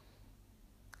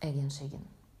øyenskyggen.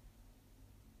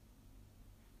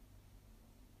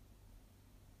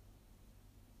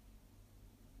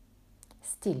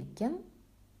 Stilken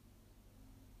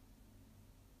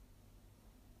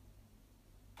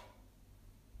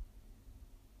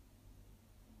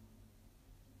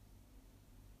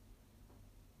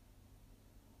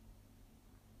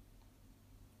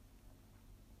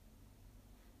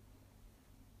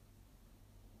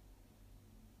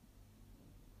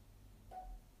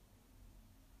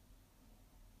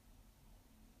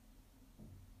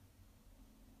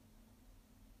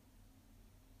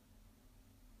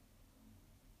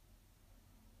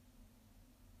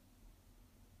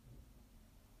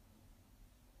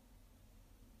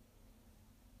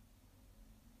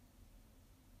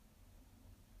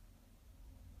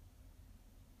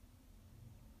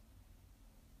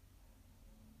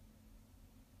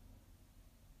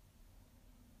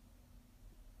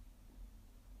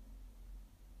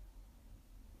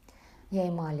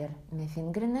Jeg maler med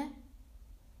fingrene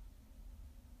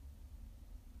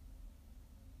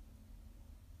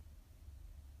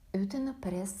uten å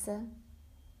presse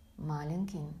maling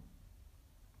inn.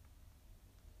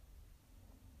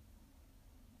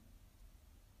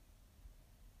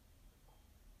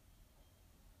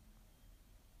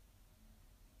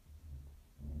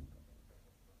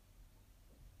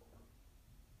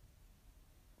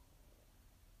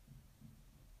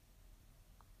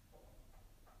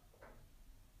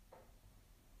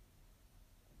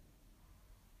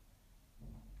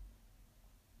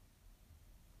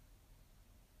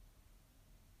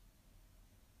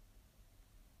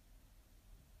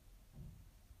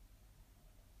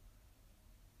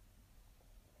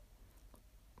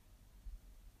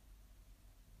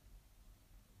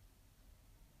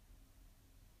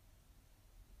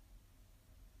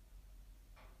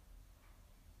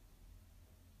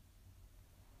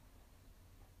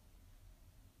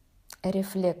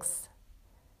 Refleks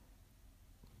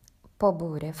på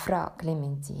bordet fra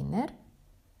klementiner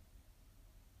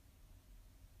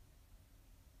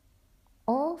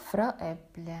og fra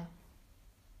eple.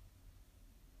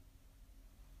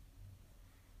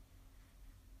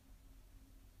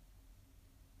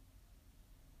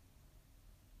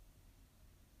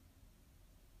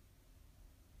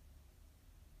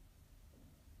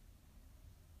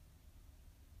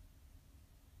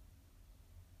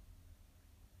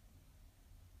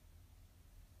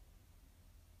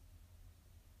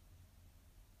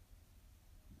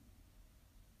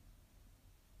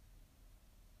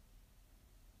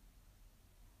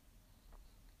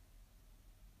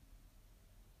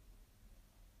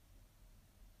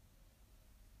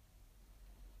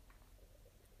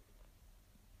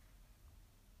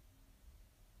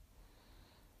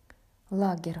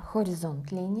 Lager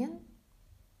horisontlinjen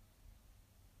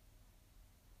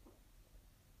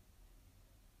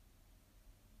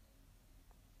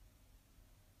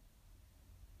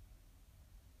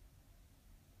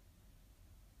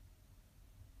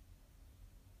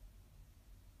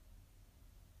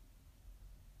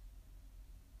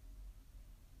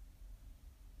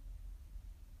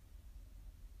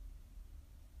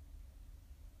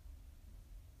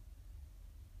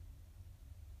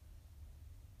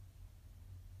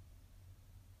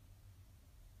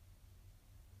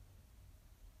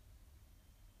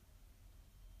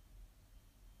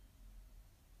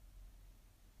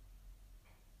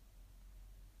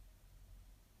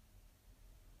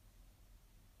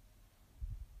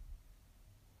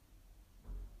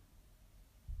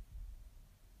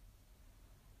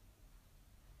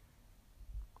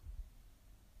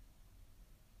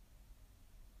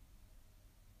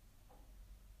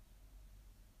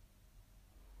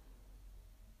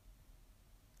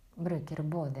bruker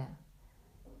både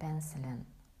penselen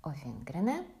og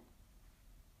fingrene.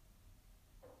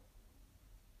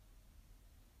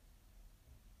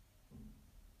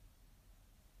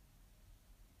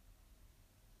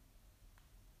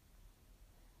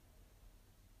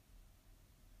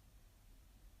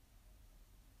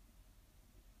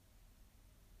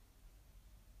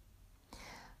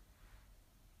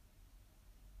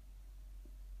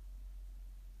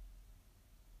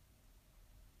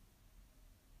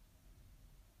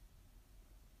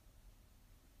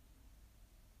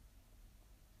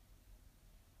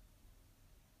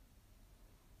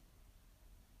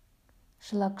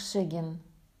 Slagskyggen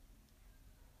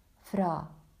fra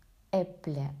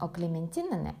eple og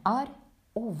klementinene er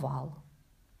oval.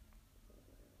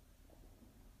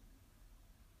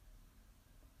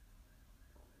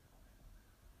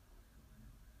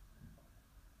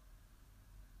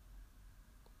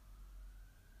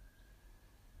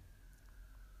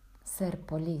 ser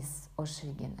på lys og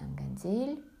skyggen en gang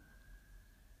til.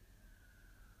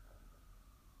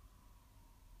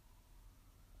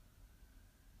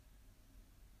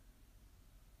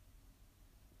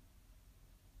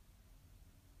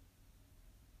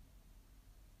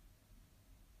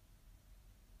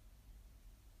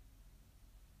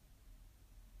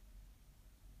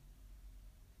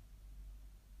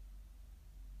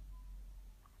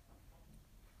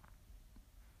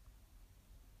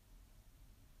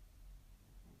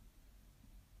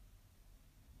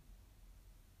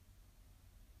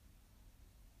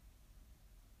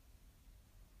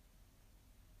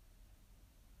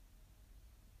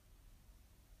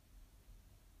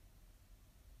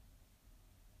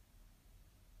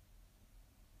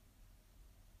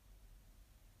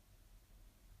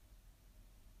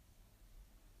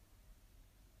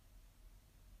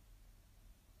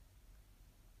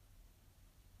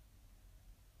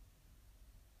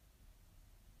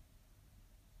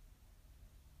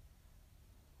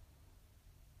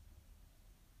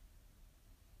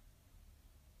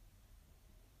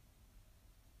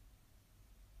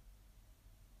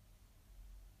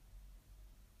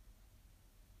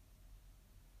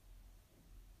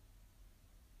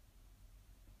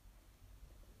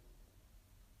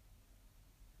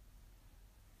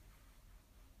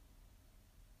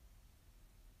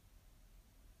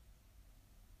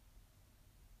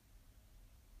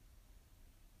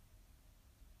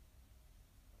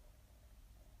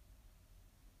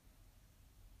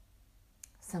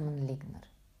 Sammenligner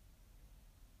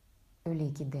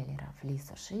ulike deler av lys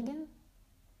og skyggen.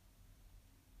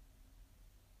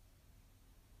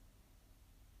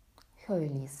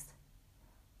 Høylys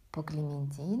på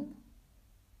klementin,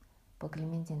 på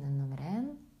klementinen nummer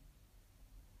 1.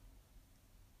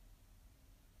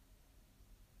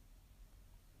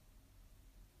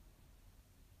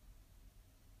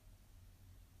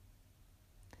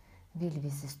 Vil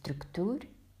vise struktur.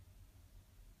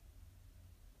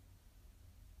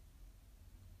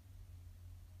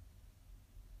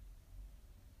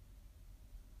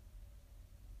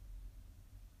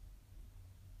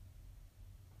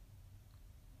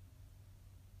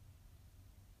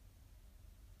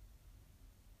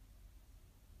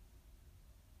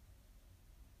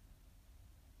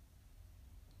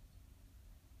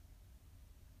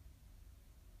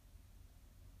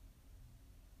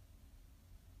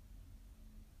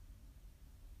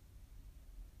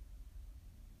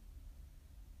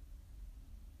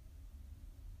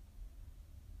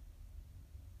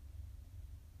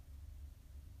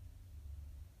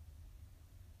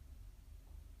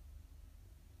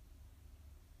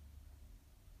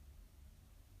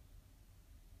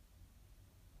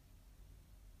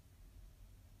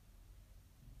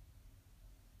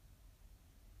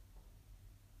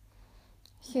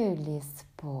 Høylys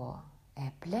på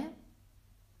eple.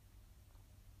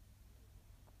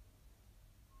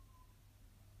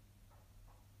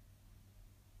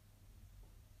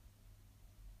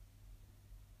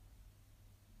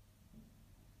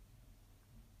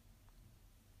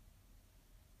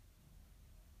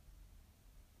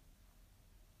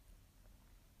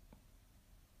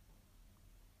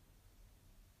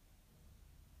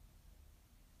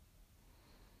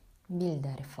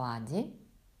 Bilder ferdig.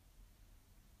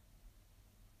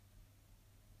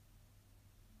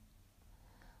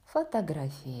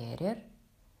 Fotograferer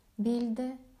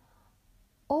bildet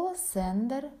og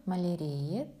sender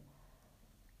maleriet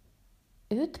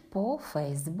ut på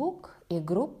Facebook i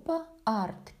gruppa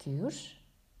Artkurs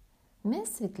med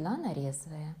Svetlana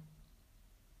Rezvaya.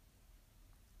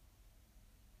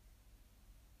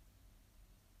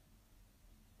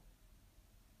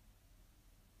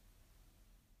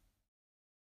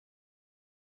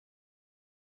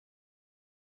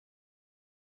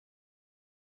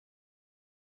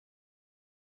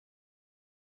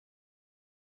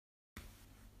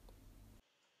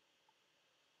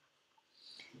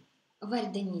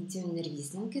 Var det nyttig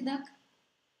undervisning i dag?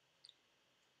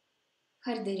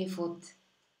 Har dere fått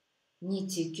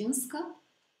nyttig kunnskap?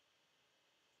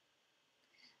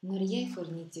 Når jeg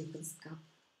får nyttig kunnskap,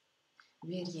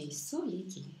 blir jeg så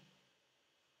lykkelig.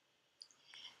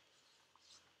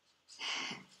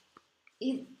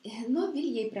 Nå vil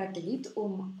jeg prate litt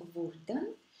om hvordan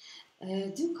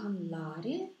du kan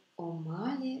lære å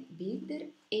male bilder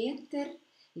etter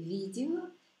video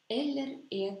eller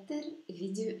etter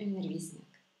videoundervisning.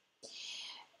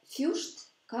 Først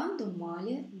kan du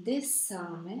male de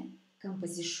samme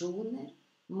komposisjoner,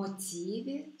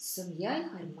 motiver som jeg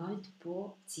har malt på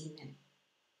timen.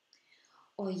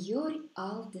 Og gjør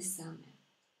alt det samme.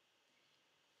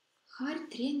 Her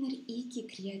trener ikke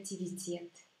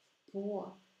kreativitet på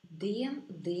den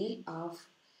del av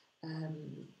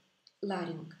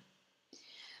læring.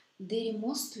 Dere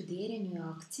må studere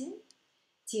nøyaktig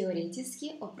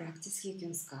teoretiske og praktiske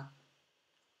kunnskap.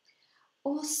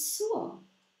 Og så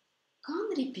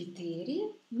kan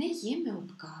repetere med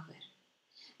hjemmeoppgaver.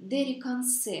 Dere kan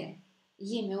se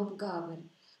hjemmeoppgaver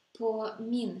på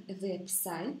min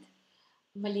website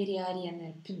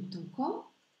maleriaarena.com,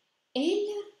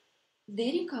 eller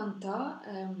dere kan ta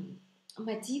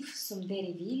motiv som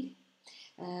dere vil,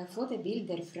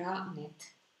 fotobilder fra nett.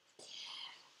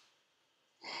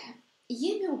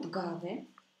 Hjemmeoppgave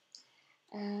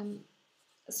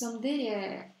som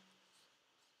dere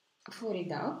får i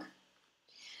dag,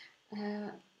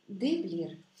 det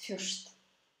blir først,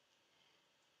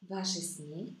 vær så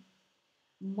snill,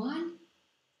 mal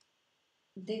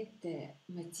dette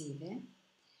motivet,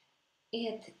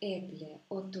 et eple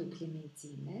og 2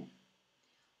 klementiner,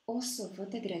 også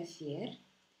fotografier,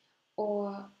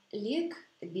 og legg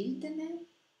bildene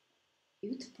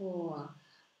ut på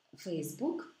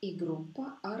Facebook i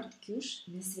gruppa Artkurs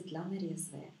med Svetlana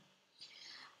Rezvaya.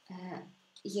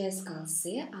 Jeg skal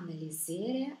se,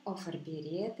 analysere og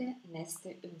forberede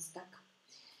neste onsdag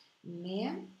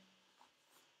mye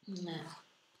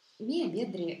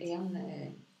bedre enn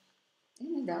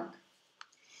i dag.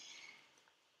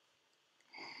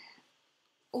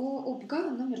 Og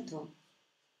oppgave nummer 2.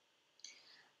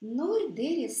 Når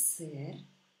dere ser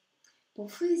på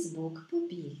Facebook på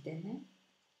bildene,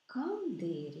 kan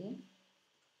dere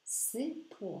se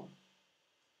på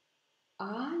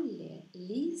alle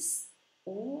lys-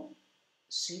 og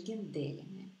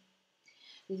skyggendelene.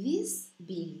 Hvis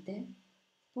bildet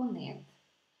på nett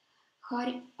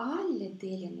har alle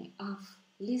delene av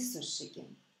lys og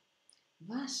skyggen,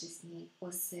 vær så snill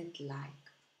og sett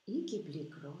like. Ikke bli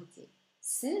grådig.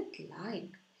 Sett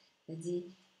like,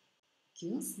 fordi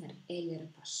kunstner eller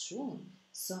person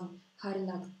som har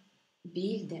lagt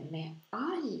bildet med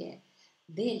alle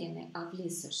delene av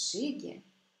lys og skygge,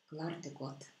 klarte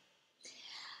godt.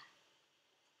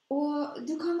 Og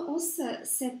du kan også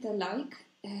sette like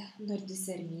når du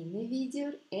ser mine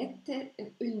videoer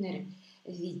under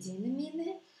videoene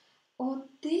mine, og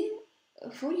det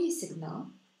får jeg signal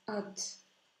at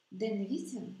denne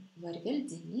videoen var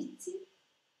veldig nyttig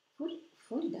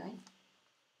for deg.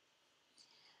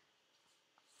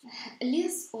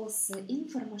 Les også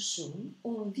informasjon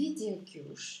om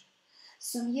videokurs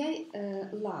som jeg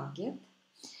laget,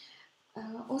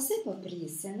 og se på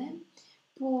prisene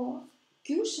på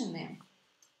kursene.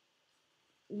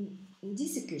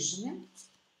 Disse kursene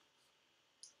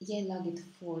jeg laget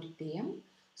for dem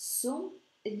som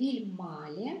vil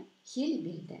male hele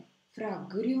bildet, fra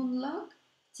grunnlag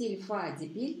til ferdig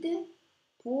bilde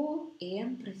på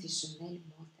en profesjonell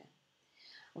måte.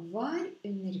 Hver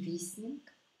undervisning,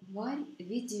 hver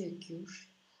videokurs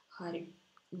har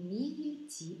mye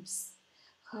tips,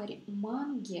 har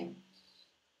mange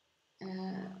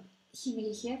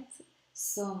hemmeligheter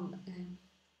som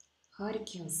har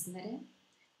kunstnere,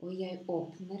 og jeg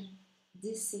åpner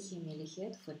disse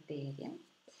hemmeligheter for dere.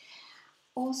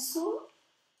 Og så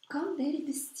kan dere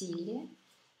bestille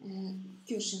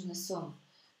kursene som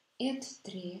et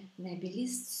tre med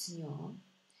belyst snø,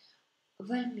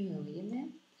 valmuene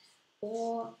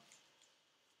og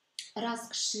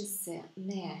rask skisse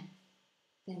med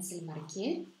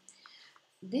penselmarker.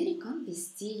 Dere kan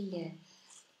bestille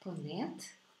på nett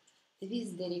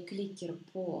hvis dere klikker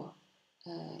på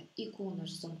ikoner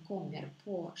som kommer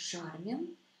på skjermen,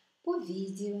 på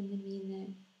videoene mine,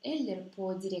 eller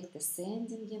på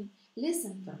direktesendingen, les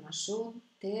informasjon,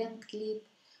 tenk litt,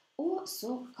 og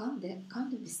så kan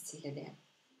du bestille det.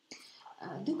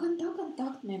 Du kan ta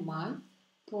kontakt med meg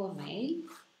på mail,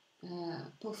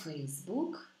 på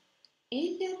Facebook,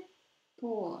 eller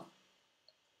på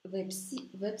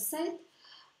website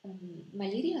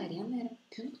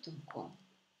maleriaarena.com.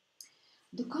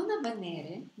 Du kan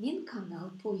abonnere min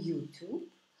kanal på YouTube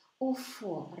og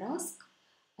få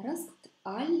raskt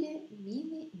alle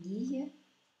mine nye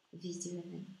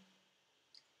videoene.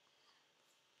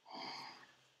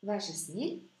 Vær så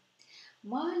snill,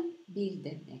 mal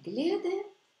bilder med glede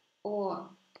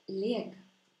og legg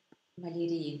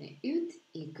maleriene ut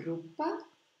i gruppa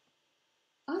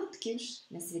Artkurs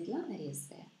med Svetlana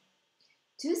Rezvaya.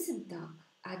 Tusen takk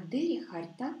at dere har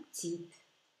tatt tid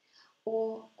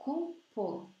og kom på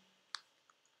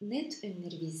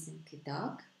nettundervisning i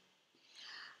dag,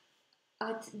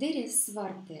 at dere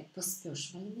svarte på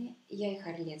spørsmålene. Jeg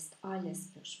har lest alle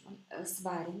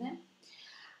svarene.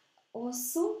 Og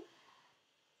så,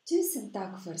 tusen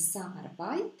takk for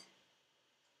samarbeid.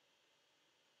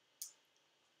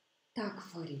 Takk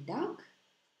for i dag,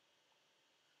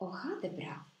 og ha det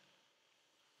bra.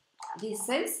 Vi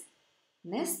ses!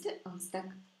 neste onsdag.